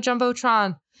up on the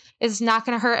Jumbotron. It's not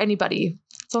going to hurt anybody.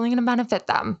 It's only going to benefit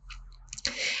them.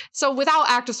 So without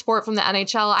active support from the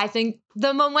NHL, I think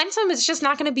the momentum is just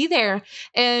not going to be there.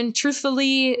 And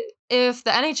truthfully, if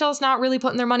the NHL is not really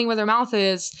putting their money where their mouth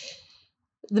is,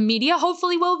 the media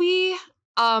hopefully will be.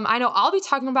 I know I'll be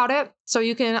talking about it. So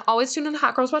you can always tune in to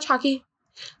Hot Girls Watch Hockey,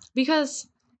 because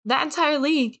that entire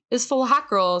league is full of hot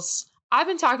girls. I've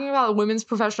been talking about women's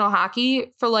professional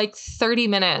hockey for like 30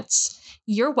 minutes.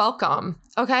 You're welcome.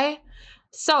 Okay.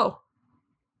 So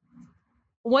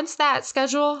once that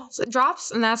schedule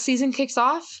drops and that season kicks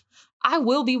off, I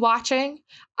will be watching.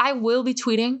 I will be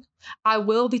tweeting. I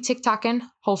will be TikToking.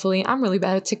 Hopefully. I'm really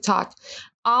bad at TikTok.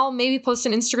 I'll maybe post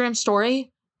an Instagram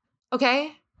story.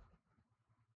 Okay.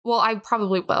 Well, I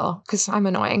probably will, because I'm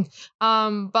annoying.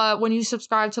 But when you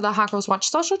subscribe to the Hot Girls Watch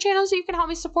social channels, you can help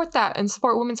me support that and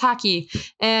support women's hockey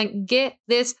and get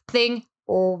this thing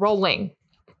rolling.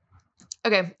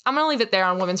 Okay, I'm going to leave it there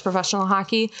on women's professional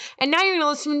hockey. And now you're going to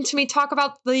listen to me talk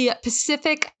about the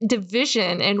Pacific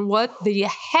Division and what the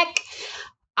heck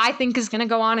I think is going to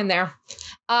go on in there.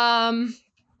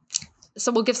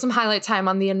 So we'll give some highlight time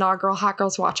on the inaugural Hot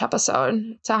Girls Watch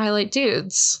episode to highlight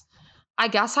dudes. I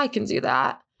guess I can do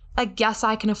that. I guess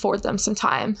I can afford them some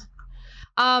time.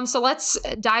 So let's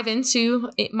dive into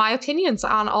my opinions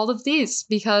on all of these,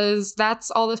 because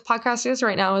that's all this podcast is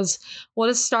right now, is what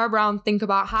does Star Brown think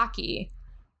about hockey?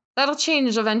 That'll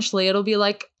change eventually. It'll be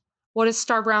like, what does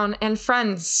Star Brown and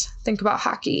friends think about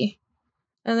hockey?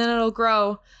 And then it'll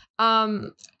grow.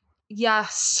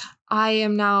 Yes, I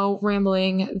am now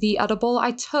rambling. The edible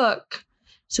I took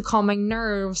to calm my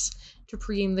nerves to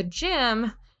pregame the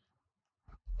gym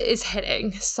is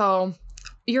hitting. So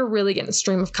you're really getting a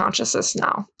stream of consciousness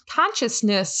now.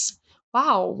 Consciousness.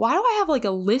 Wow. Why do I have like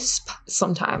a lisp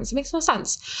sometimes? It makes no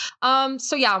sense.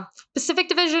 So yeah, Pacific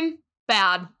Division,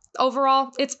 bad.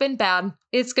 Overall, it's been bad.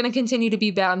 It's going to continue to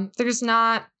be bad. There's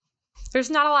not a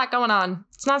lot going on.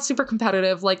 It's not super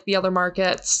competitive like the other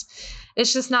markets.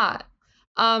 It's just not.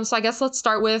 So I guess let's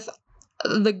start with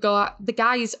the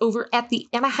guys over at the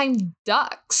Anaheim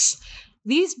Ducks.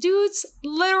 These dudes,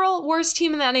 literal worst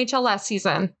team in the NHL last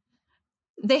season.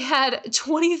 They had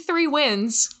 23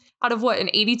 wins out of an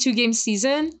 82 game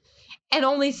season and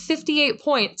only 58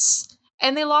 points.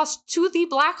 And they lost to the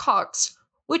Blackhawks,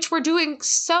 which were doing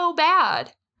so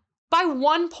bad, by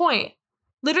 1 point.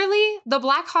 Literally, the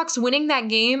Blackhawks winning that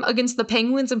game against the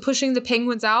Penguins and pushing the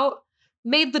Penguins out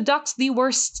made the Ducks the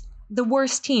worst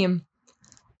team.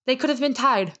 They could have been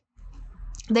tied.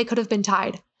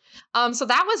 So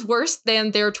that was worse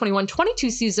than their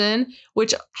 21-22 season,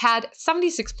 which had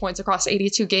 76 points across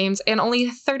 82 games and only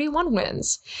 31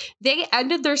 wins. They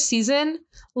ended their season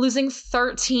losing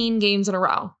 13 games in a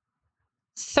row.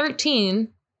 13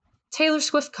 Taylor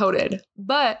Swift coded,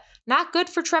 but not good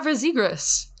for Trevor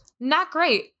Zegras. Not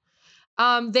great.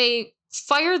 They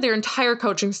fired their entire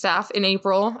coaching staff in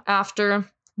April after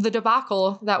the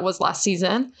debacle that was last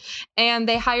season, and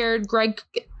they hired Greg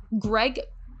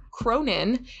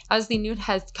Cronin as the new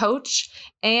head coach,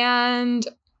 and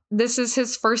this is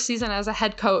his first season as a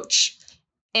head coach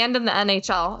and in the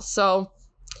NHL. So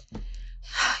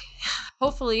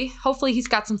hopefully he's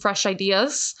got some fresh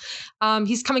ideas.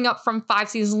 He's coming up from 5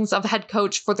 seasons of head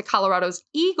coach for the Colorado's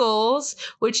Eagles,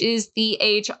 which is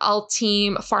the AHL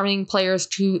team farming players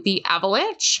to the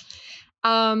Avalanche.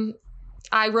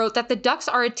 I wrote that the Ducks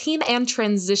are a team and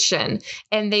transition,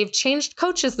 and they've changed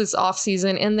coaches this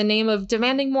offseason in the name of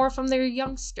demanding more from their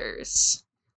youngsters.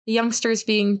 The youngsters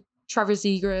being Trevor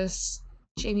Zegras,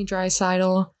 Jamie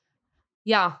Draisaitl.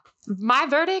 Yeah, my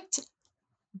verdict,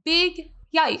 big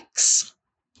yikes.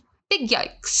 Big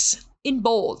yikes. In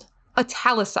bold,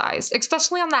 italicized,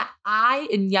 especially on that I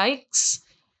in yikes.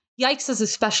 Yikes is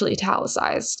especially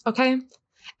italicized, okay?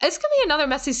 It's going to be another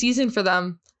messy season for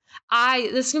them.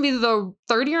 This is going to be the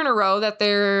third year in a row that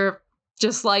they're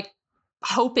just like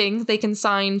hoping they can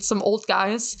sign some old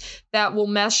guys that will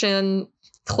mesh and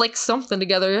click something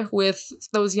together with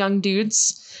those young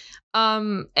dudes.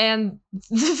 And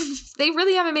they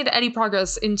really haven't made any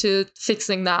progress into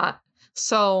fixing that.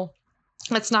 So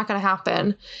that's not going to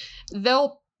happen.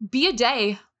 There'll be a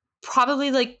day,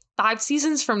 probably like 5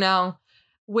 seasons from now,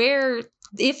 where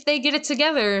if they get it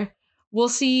together, we'll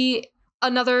see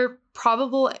another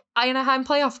probable Anaheim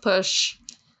playoff push.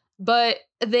 But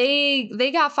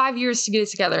they got 5 years to get it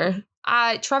together.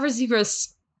 Trevor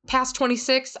Zegras, past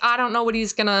 26, I don't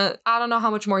know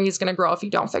how much more he's gonna grow if you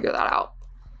don't figure that out.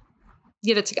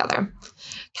 Get it together.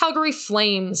 Calgary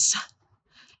Flames.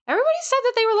 Everybody said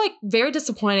that they were like very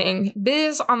disappointing.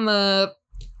 Biz on the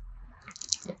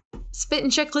Spit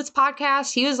and Chicklets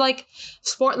podcast, he was like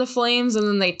supporting the Flames, and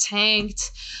then they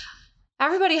tanked.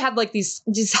 Everybody had like these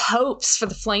hopes for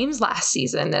the Flames last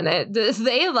season, and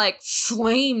they like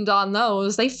flamed on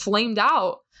those. They flamed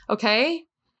out, okay?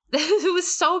 It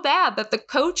was so bad that the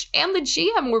coach and the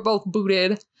GM were both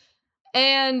booted,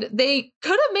 and they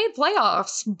could have made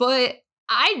playoffs, but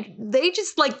they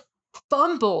just like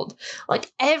fumbled.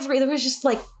 Like there was just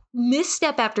like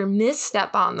misstep after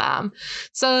misstep on them.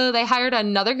 So they hired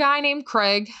another guy named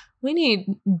Craig. We need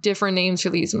different names for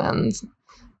these men.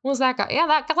 What was that guy? Yeah,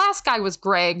 that last guy was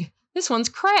Greg. This one's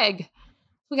Craig.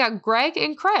 We got Greg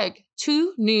and Craig,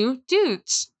 2 new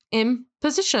dudes in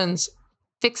positions,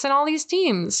 fixing all these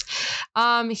teams.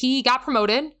 He got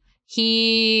promoted.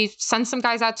 He sent some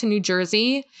guys out to New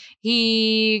Jersey.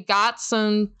 He got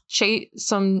some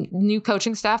new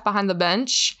coaching staff behind the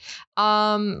bench.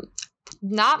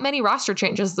 Not many roster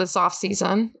changes this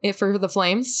offseason for the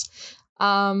Flames.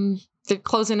 They're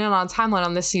closing in on a timeline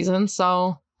on this season,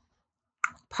 so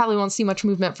probably won't see much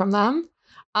movement from them.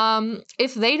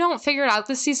 If they don't figure it out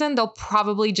this season, they'll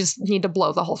probably just need to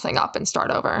blow the whole thing up and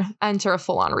start over, enter a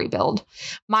full-on rebuild.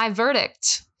 My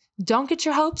verdict, don't get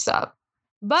your hopes up,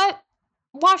 but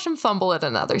watch them fumble it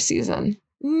another season.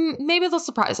 Maybe they'll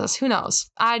surprise us. Who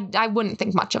knows? I wouldn't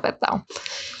think much of it, though.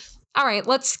 All right,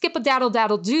 let's skip a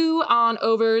daddle-daddle-do on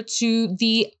over to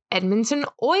the Edmonton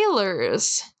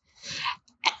Oilers.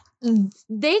 They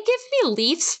give me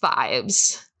Leafs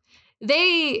vibes.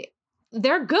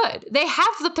 They're good. They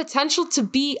have the potential to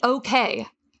be okay,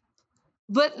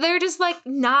 but they're just like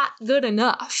not good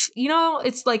enough. You know,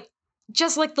 it's like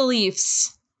just like the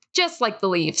Leafs.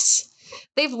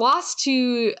 They've lost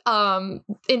to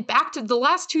in back to the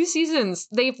last 2 seasons,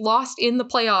 they've lost in the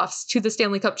playoffs to the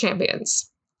Stanley Cup champions.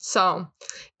 So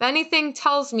if anything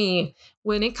tells me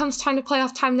when it comes time to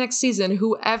playoff time next season,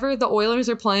 whoever the Oilers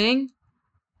are playing,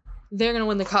 they're going to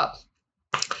win the cup.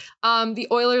 The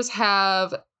Oilers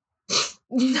have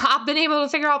not been able to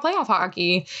figure out playoff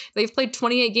hockey. They've played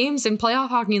 28 games in playoff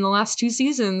hockey in the last 2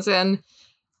 seasons, and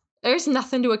there's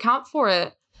nothing to account for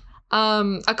it.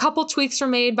 A couple tweaks were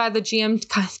made by the GM,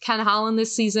 Ken Holland,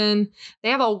 this season. They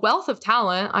have a wealth of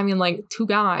talent. I mean, like 2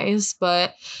 guys,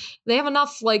 but they have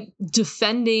enough like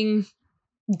defending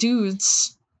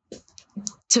dudes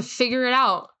to figure it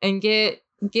out and get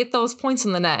those points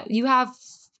in the net. You have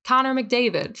Connor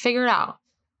McDavid, figure it out.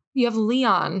 You have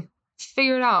Leon,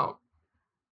 figure it out.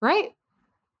 Right?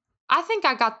 I think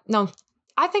I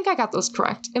got those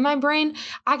correct. In my brain,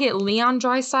 I get Leon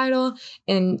Draisaitl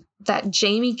and that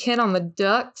Jamie kid on the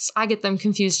Ducks. I get them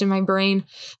confused in my brain.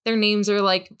 Their names are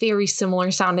like very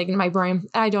similar sounding in my brain.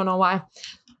 I don't know why.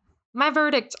 My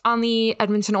verdict on the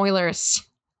Edmonton Oilers.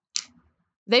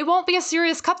 They won't be a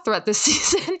serious cup threat this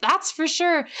season, that's for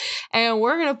sure. And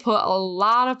we're going to put a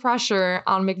lot of pressure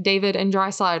on McDavid and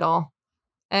Draisaitl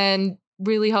and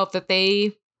really hope that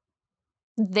they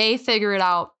figure it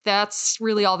out. That's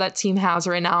really all that team has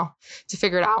right now to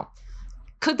figure it out.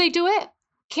 Could they do it?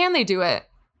 Can they do it?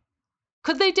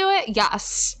 Could they do it?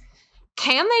 Yes.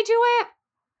 Can they do it?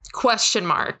 Question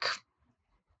mark.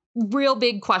 Real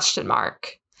big question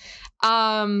mark.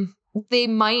 They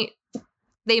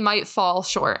might fall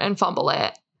short and fumble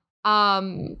it.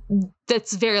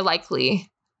 That's very likely.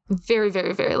 Very,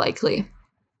 very, very likely.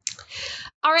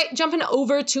 All right, jumping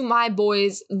over to my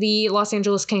boys, the Los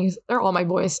Angeles Kings. They're all my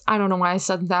boys. I don't know why I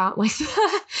said that like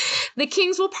that. The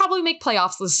Kings will probably make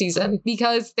playoffs this season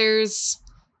because there's...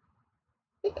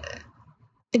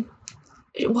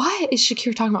 What is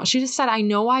Shakira talking about? She just said, I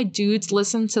know why dudes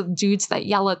listen to dudes that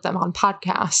yell at them on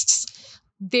podcasts.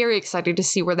 Very excited to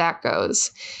see where that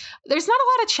goes. There's not a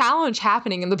lot of challenge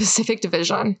happening in the Pacific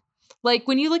Division. Like,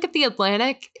 when you look at the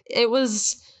Atlantic, it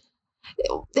was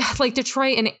like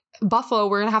Detroit and Buffalo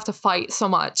were going to have to fight so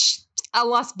much,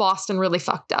 unless Boston really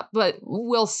fucked up. But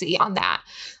we'll see on that.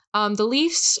 The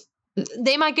Leafs,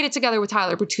 they might get it together with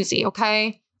Tyler Bertuzzi,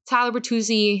 okay? Tyler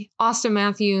Bertuzzi, Austin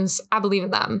Matthews, I believe in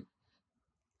them.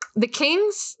 The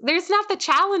Kings, there's not the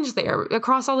challenge there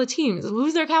across all the teams.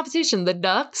 Who's their competition? The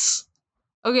Ducks?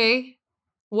 Okay,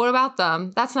 what about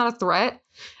them? That's not a threat.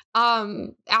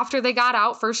 After they got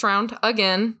out first round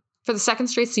again for the second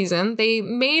straight season, they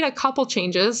made a couple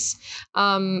changes.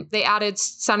 They added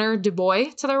center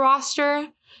Dubois to their roster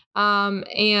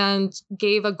and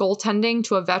gave a goaltending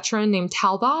to a veteran named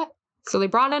Talbot. So they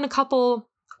brought in a couple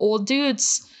old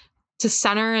dudes to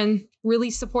center and really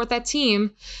support that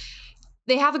team.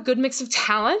 They have a good mix of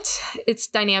talent. It's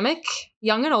dynamic,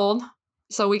 young and old.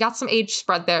 So we got some age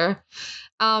spread there.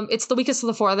 It's the weakest of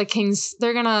the four. The Kings,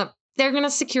 they're gonna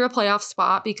secure a playoff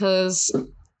spot because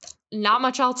not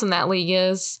much else in that league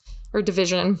is, or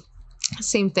division.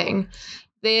 Same thing.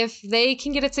 If they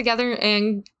can get it together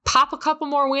and pop a couple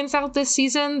more wins out this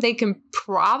season, they can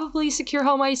probably secure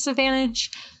home ice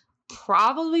advantage.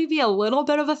 Probably be a little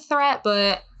bit of a threat,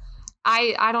 but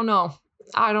I don't know.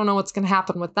 I don't know what's going to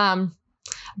happen with them.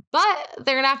 But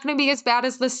they're not going to be as bad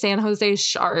as the San Jose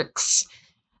Sharks.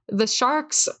 The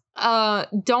Sharks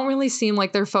don't really seem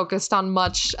like they're focused on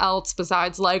much else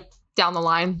besides, like, down the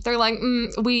line. They're like,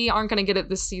 we aren't going to get it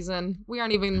this season. We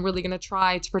aren't even really going to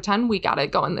try to pretend we got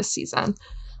it going this season.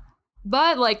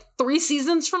 But, like, 3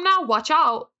 seasons from now, watch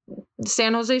out. The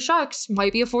San Jose Sharks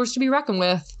might be a force to be reckoned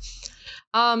with.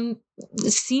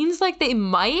 It seems like they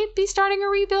might be starting a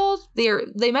rebuild.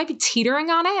 They might be teetering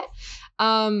on it.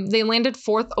 They landed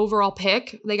 4th overall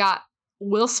pick. They got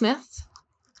Will Smith.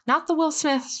 Not the Will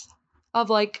Smith of,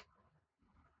 like,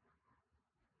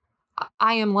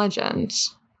 I Am Legend.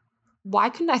 Why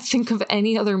couldn't I think of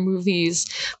any other movies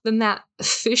than that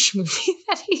fish movie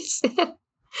that he's in?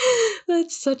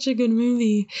 That's such a good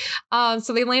movie.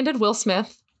 So they landed Will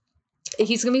Smith.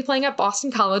 He's going to be playing at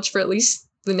Boston College for at least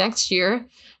the next year.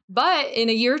 But in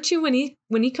a year or two, when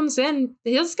he comes in,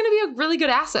 he's going to be a really good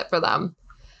asset for them.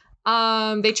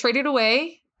 They traded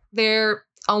away their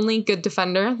only good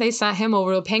defender. They sent him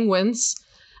over to the Penguins.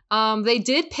 They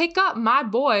did pick up my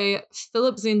boy,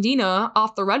 Philip Zandina,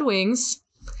 off the Red Wings.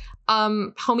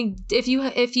 Homie,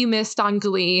 if you missed on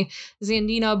Glee,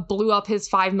 Zandina blew up his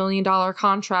 $5 million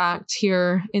contract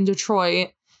here in Detroit.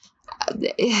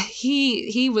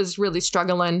 He was really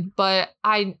struggling, but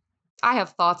I have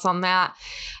thoughts on that.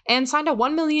 And signed a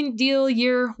 $1 million deal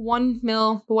year, 1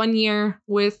 year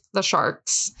with the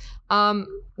Sharks.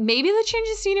 Maybe the change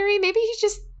of scenery. Maybe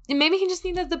he just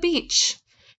needed the beach.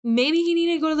 Maybe he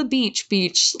needed to go to the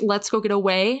beach. Let's go get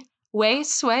away.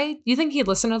 Sway. You think he'd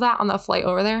listen to that on the flight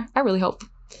over there? I really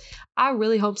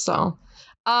hope so.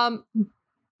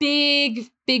 Big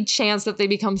chance that they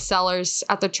become sellers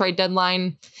at the trade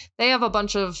deadline. They have a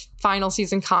bunch of final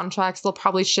season contracts they'll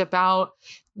probably ship out.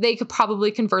 They could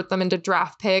probably convert them into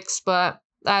draft picks, but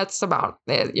that's about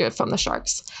it from the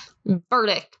Sharks.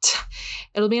 Verdict.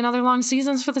 It'll be another long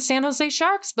season for the San Jose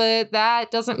Sharks, but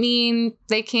that doesn't mean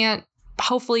they can't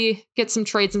hopefully get some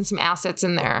trades and some assets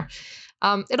in there.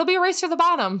 It'll be a race for the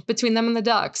bottom between them and the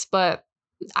Ducks, but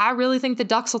I really think the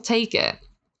Ducks will take it.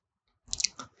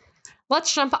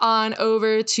 Let's jump on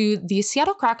over to the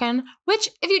Seattle Kraken, which,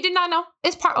 if you did not know,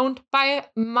 is part owned by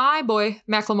my boy,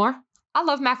 Macklemore. I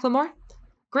love Macklemore.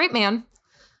 Great man.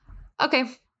 Okay.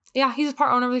 Yeah, he's a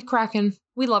part owner of the Kraken.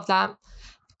 We love that.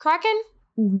 Kraken,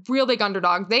 real big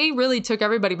underdog. They really took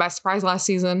everybody by surprise last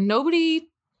season. I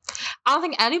don't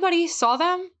think anybody saw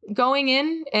them going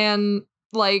in and,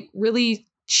 like, really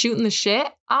shooting the shit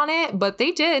on it, but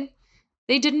they did.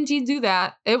 They did indeed do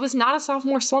that. It was not a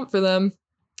sophomore slump for them.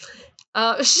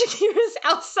 Shakira's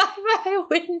outside my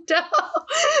window.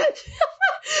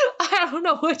 I don't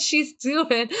know what she's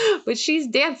doing, but she's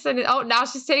dancing. Oh, now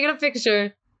she's taking a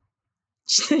picture.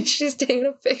 She's taking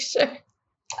a picture.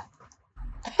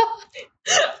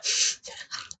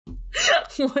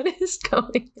 What is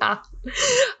going on?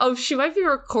 Oh, she might be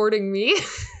recording me.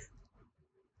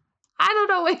 I don't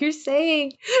know what you're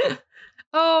saying.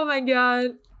 Oh my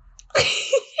God.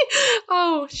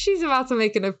 Oh, she's about to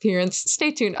make an appearance.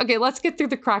 Stay tuned. Okay, let's get through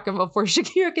the Kraken before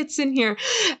Shakira gets in here.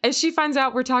 As she finds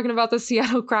out we're talking about the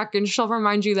Seattle Kraken, she'll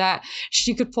remind you that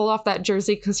she could pull off that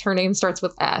jersey because her name starts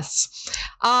with S.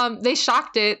 They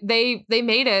shocked it. They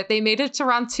made it. They made it to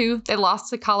round 2. They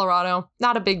lost to Colorado.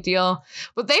 Not a big deal.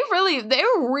 But they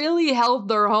really held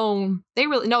their own.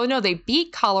 They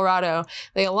beat Colorado.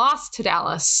 They lost to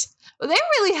Dallas. They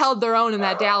really held their own in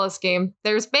that Dallas game.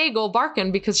 There's Bagel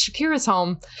barking because Shakira's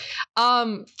home.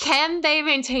 Can they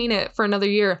maintain it for another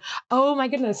year? Oh my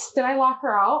goodness. Did I lock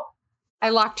her out? I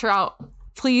locked her out.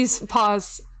 Please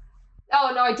pause.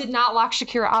 Oh no, I did not lock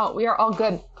Shakira out. We are all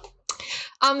good.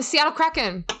 Seattle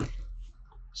Kraken.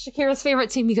 Shakira's favorite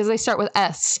team because they start with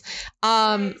S.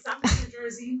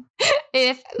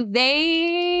 If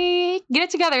they get it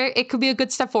together, it could be a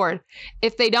good step forward.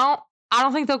 If they don't, I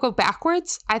don't think they'll go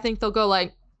backwards. I think they'll go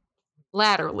like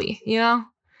laterally, you know?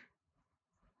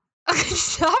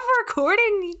 Stop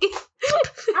recording.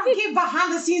 I'm getting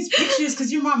behind the scenes pictures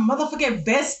because you're my motherfucking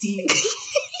bestie.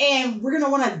 And we're going to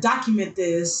want to document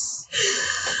this.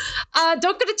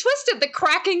 Don't get it twisted. The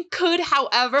Kraken could,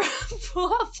 however,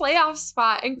 pull a playoff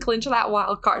spot and clinch that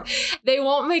wild card. They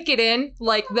won't make it in.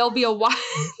 Like, there'll be a wild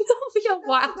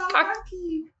card.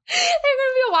 They're going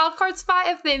to be a wild card spot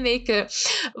if they make it.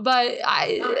 But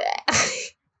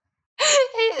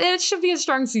it should be a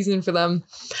strong season for them.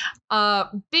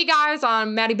 Big eyes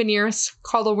on Maddie Beniers,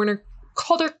 Calder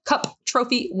Cup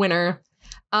trophy winner.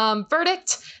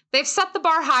 Verdict, they've set the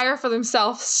bar higher for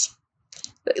themselves.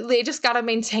 They just got to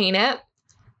maintain it.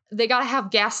 They got to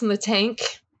have gas in the tank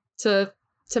to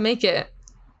make it.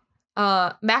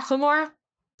 Macklemore,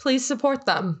 please support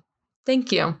them.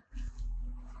 Thank you.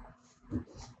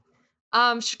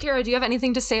 Shakira, do you have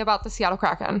anything to say about the Seattle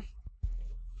Kraken?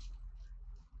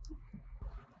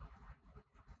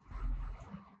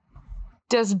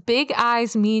 Does big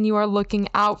eyes mean you are looking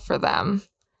out for them?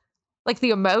 Like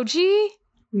the emoji?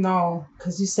 No,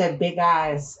 because you said big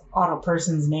eyes on a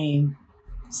person's name.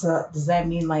 So does that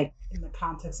mean like in the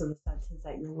context of the sentence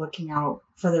that you're looking out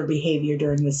for their behavior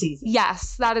during the season?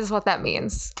 Yes, that is what that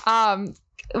means.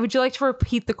 Would you like to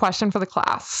repeat the question for the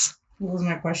class? What was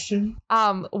my question?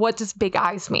 What does big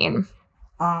eyes mean?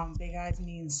 Big eyes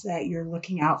means that you're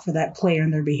looking out for that player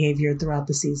and their behavior throughout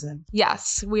the season.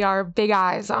 Yes, we are big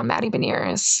eyes on Maddie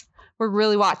Beniers. We're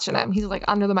really watching him. He's like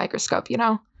under the microscope, you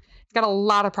know? He's got a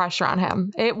lot of pressure on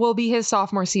him. It will be his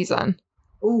sophomore season.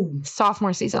 Ooh.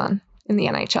 Sophomore season in the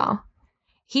NHL.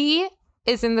 He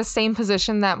is in the same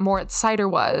position that Moritz Seider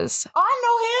was. Oh, I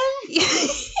know him.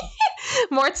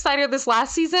 Moritz Seider this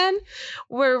last season,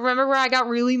 remember where I got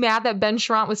really mad that Ben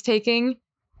Sherratt was taking?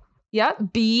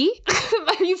 Yep, B.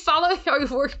 Are you following?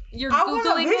 You're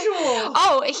Googling it?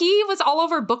 Oh, he was all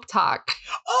over Book Talk.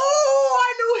 Oh,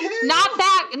 I know him.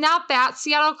 Not that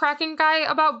Seattle Kraken guy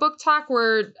about Book Talk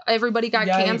where everybody got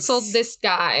canceled. This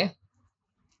guy.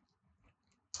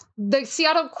 The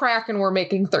Seattle Kraken were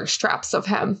making thirst traps of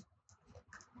him.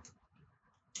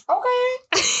 Okay.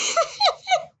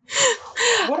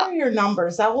 What are your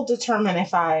numbers? That will determine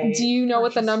if I... Do you know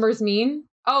what the numbers mean?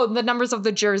 Oh, the numbers of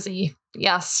the jersey.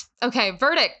 Yes. Okay,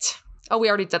 verdict. Oh, we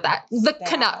already did that. The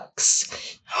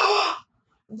Canucks.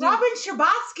 Robin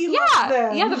Scherbatsky loves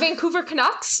them. Yeah, the Vancouver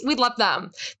Canucks. We love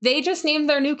them. They just named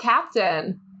their new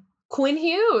captain, Quinn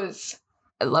Hughes.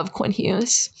 I love Quinn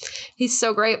Hughes. He's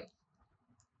so great.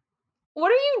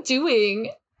 What are you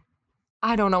doing?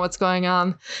 I don't know what's going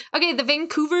on. Okay, the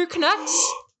Vancouver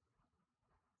Canucks.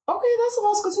 Okay, that's the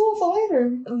most tool for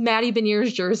later. Maddie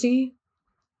Beniers jersey.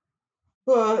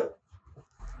 But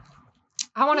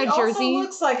I want a jersey. He also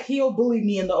looks like he'll bully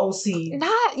me in the OC.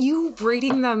 Not you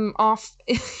rating them off.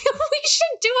 We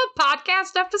should do a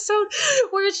podcast episode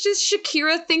where it's just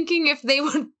Shakira thinking if they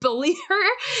would bully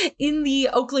her in the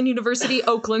Oakland University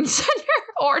Oakland Center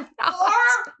or not.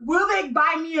 Or will they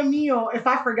buy me a meal if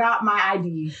I forgot my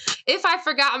ID? If I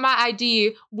forgot my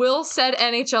ID, will said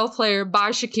NHL player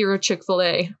buy Shakira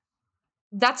Chick-fil-A?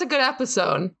 That's a good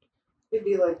episode. It'd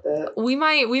be like that. We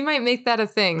might make that a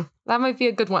thing. That might be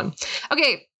a good one.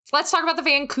 Okay, let's talk about the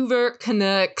Vancouver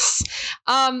Canucks.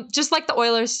 Just like the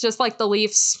Oilers, just like the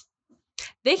Leafs,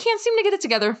 they can't seem to get it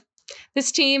together.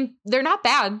 This team, they're not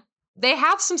bad. They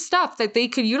have some stuff that they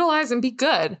could utilize and be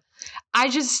good.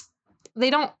 They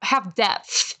don't have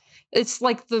depth. It's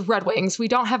like the Red Wings. We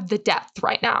don't have the depth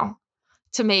right now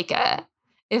to make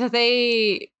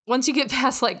it. Once you get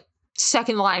past like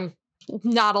second line,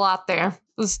 not a lot there.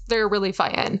 They're really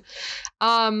fighting.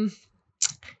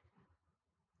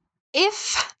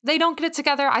 If they don't get it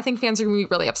together, I think fans are going to be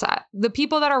really upset. The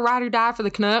people that are ride or die for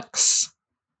the Canucks,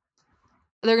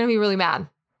 they're going to be really mad.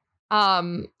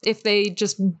 if they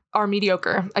just are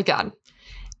mediocre again.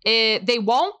 They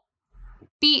won't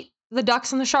beat the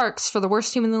Ducks and the Sharks for the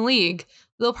worst team in the league.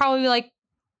 They'll probably be like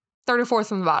third or fourth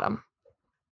from the bottom,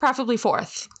 preferably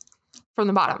fourth from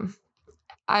the bottom.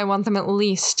 I want them at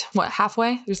least,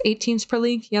 halfway? There's 8 teams per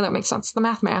league? Yeah, that makes sense. The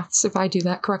maths, if I do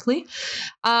that correctly.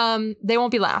 They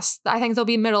won't be last. I think they'll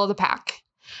be middle of the pack.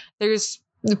 They're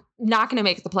not going to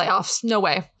make the playoffs. No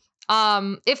way.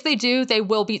 If they do, they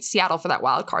will beat Seattle for that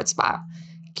wild card spot.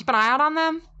 Keep an eye out on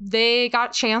them. They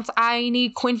got a chance. I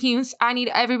need Quinn Hughes. I need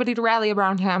everybody to rally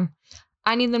around him.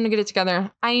 I need them to get it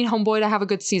together. I need Homeboy to have a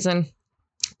good season.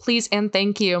 Please and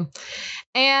thank you.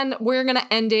 And we're going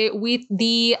to end it with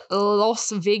the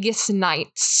Las Vegas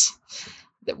Knights,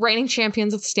 the reigning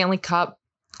champions of the Stanley Cup.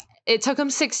 It took them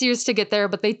 6 years to get there,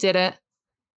 but they did it.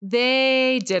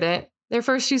 They did it. Their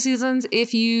first 2 seasons,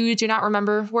 if you do not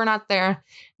remember, were not there.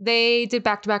 They did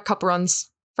back-to-back cup runs.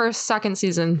 First, second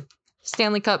season,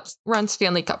 Stanley Cup run.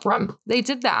 They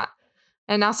did that.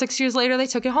 And now 6 years later, they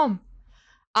took it home.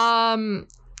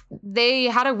 They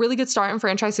had a really good start in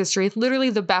franchise history, literally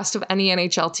the best of any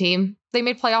NHL team. They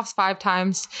made playoffs 5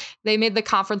 times. They made the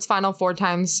conference final 4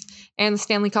 times and the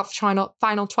Stanley Cup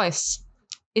final twice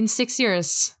in 6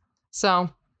 years. So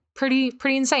pretty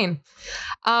insane.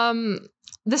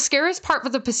 The scariest part for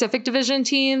the Pacific Division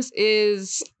teams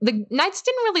is the Knights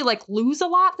didn't really lose a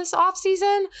lot this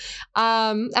offseason.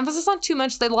 Emphasis on too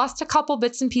much. They lost a couple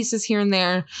bits and pieces here and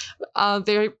there.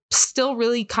 They're still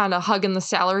really kind of hugging the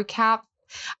salary cap.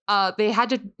 They had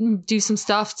to do some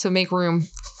stuff to make room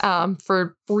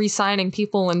for re-signing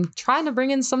people and trying to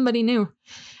bring in somebody new.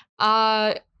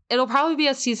 It'll probably be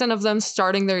a season of them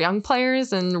starting their young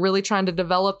players and really trying to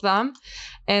develop them.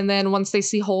 And then once they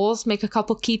see holes, make a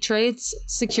couple key trades,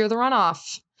 secure the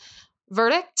runoff.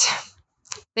 Verdict: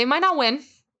 they might not win.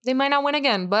 They might not win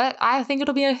again, but I think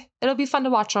it'll be fun to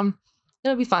watch them.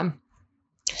 It'll be fun.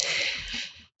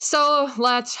 So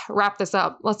let's wrap this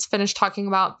up. Let's finish talking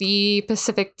about the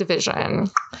Pacific Division.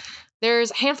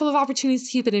 There's a handful of opportunities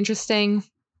to keep it interesting.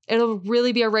 It'll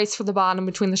really be a race for the bottom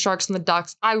between the Sharks and the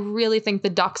Ducks. I really think the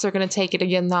Ducks are going to take it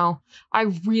again, though.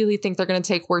 I really think they're going to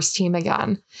take worst team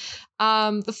again.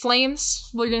 The Flames,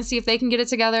 we're going to see if they can get it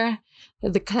together.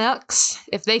 The Canucks,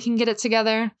 if they can get it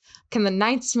together. Can the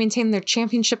Knights maintain their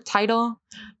championship title?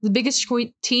 The biggest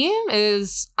team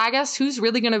is, I guess, who's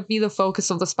really going to be the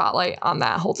focus of the spotlight on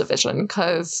that whole division,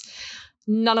 because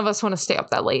none of us want to stay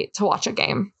up that late to watch a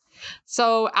game.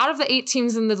 So out of the 8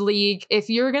 teams in the league, if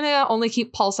you're going to only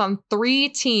keep pulse on 3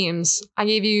 teams, I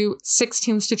gave you 6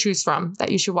 teams to choose from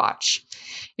that you should watch.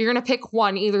 You're going to pick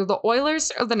one, either the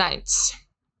Oilers or the Knights.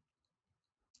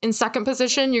 In second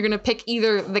position, you're going to pick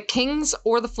either the Kings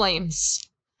or the Flames.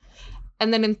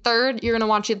 And then in third, you're going to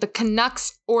watch the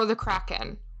Canucks or the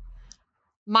Kraken.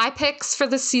 My picks for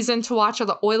this season to watch are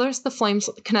the Oilers, the Flames,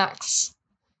 the Canucks.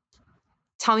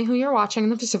 Tell me who you're watching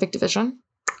in the Pacific Division.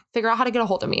 Figure out how to get a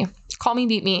hold of me. Call me,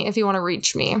 beat me if you want to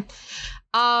reach me.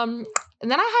 And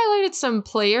then I highlighted some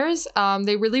players.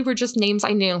 They really were just names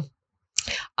I knew.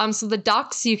 So the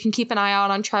Ducks, you can keep an eye out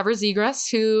on Trevor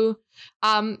Zegras, who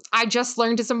I just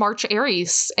learned is a March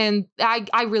Aries. And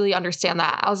I really understand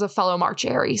that as a fellow March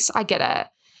Aries. I get it.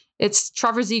 It's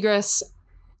Trevor Zegras,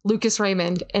 Lucas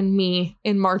Raymond, and me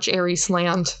in March Aries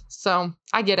land. So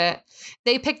I get it.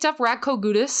 They picked up Radko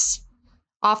Gudas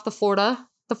off the Florida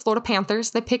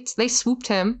Panthers. They swooped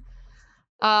him.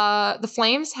 The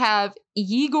Flames have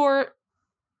Igor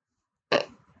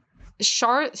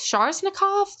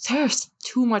Sharznikov. There's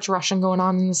too much Russian going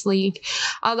on in this league.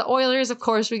 The Oilers, of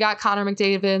course, we got Connor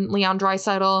McDavid, Leon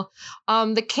Draisaitl.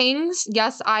 The Kings,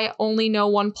 yes, I only know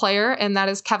one player, and that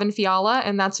is Kevin Fiala,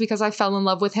 and that's because I fell in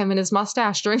love with him and his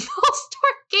mustache during the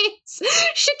All-Star games.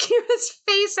 Shakira's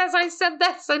face as I said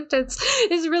that sentence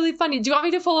is really funny. Do you want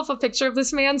me to pull up a picture of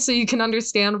this man so you can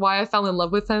understand why I fell in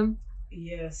love with him?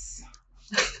 Yes.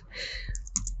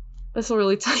 This will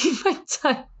really tell you my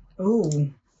time.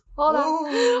 Ooh. Hold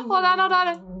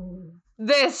on.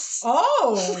 This.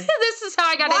 Oh. This is how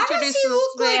I got introduced to this man. Why does he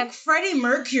look like Freddie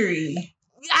Mercury?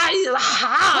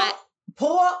 Hot.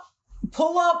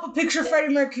 Pull up a picture of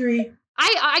Freddie Mercury.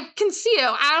 I can see it.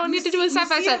 I don't need to do a side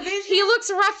by side. He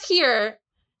looks rough here.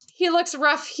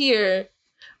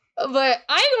 But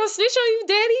I ain't gonna snitch on you,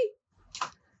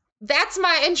 Daddy. That's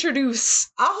my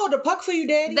introduce. I'll hold a puck for you,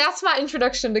 Daddy. That's my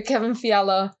introduction to Kevin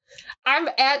Fiala. I'm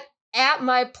at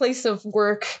my place of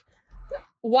work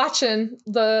watching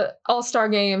the All-Star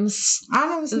games. I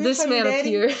don't know. This man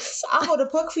appears. I'll hold a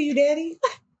puck for you, Daddy.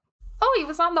 Oh, he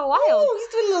was on the Wild. Oh,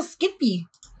 he's doing a little skippy.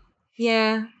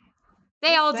 Yeah.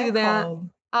 They all do that.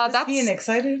 That's being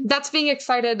excited? That's being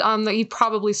excited that he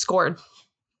probably scored.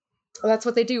 That's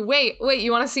what they do. Wait,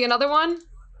 you want to see another one?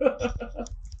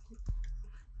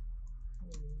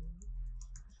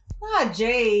 Not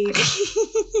Jade.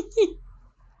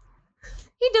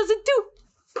 He does it too.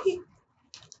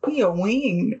 He a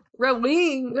wing. Red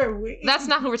wing. That's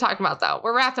not who we're talking about, though.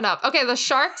 We're wrapping up. Okay, the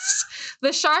Sharks.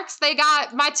 The Sharks, they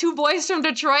got my two boys from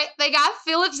Detroit. They got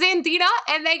Philip Zandina,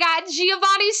 and they got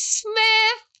Giovanni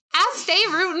Smith. I'll stay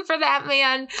rooting for that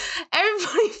man.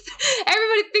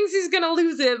 Everybody thinks he's gonna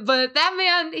lose it, but that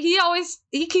man,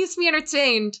 he keeps me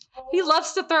entertained. He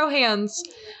loves to throw hands.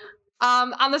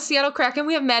 On the Seattle Kraken,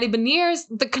 we have Maddie Beniers.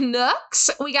 The Canucks,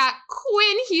 we got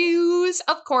Quinn Hughes,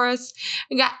 of course.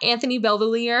 We got Anthony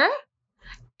Belvedere.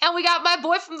 And we got my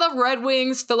boy from the Red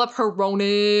Wings, Philip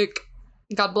Hronek.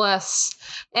 God bless.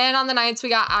 And on the Knights, we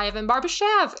got Ivan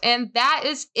Barbashev. And that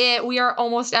is it. We are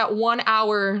almost at 1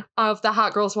 hour of the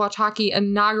Hot Girls Watch Hockey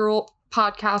inaugural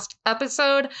podcast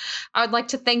episode. I would like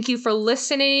to thank you for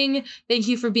listening. Thank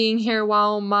you for being here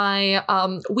while my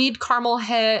weed caramel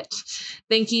hit.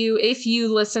 Thank you if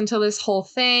you listen to this whole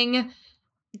thing.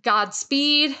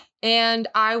 Godspeed. And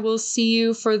I will see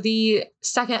you for the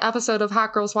second episode of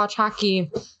Hot Girls Watch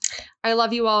Hockey. I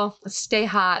love you all. Stay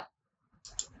hot.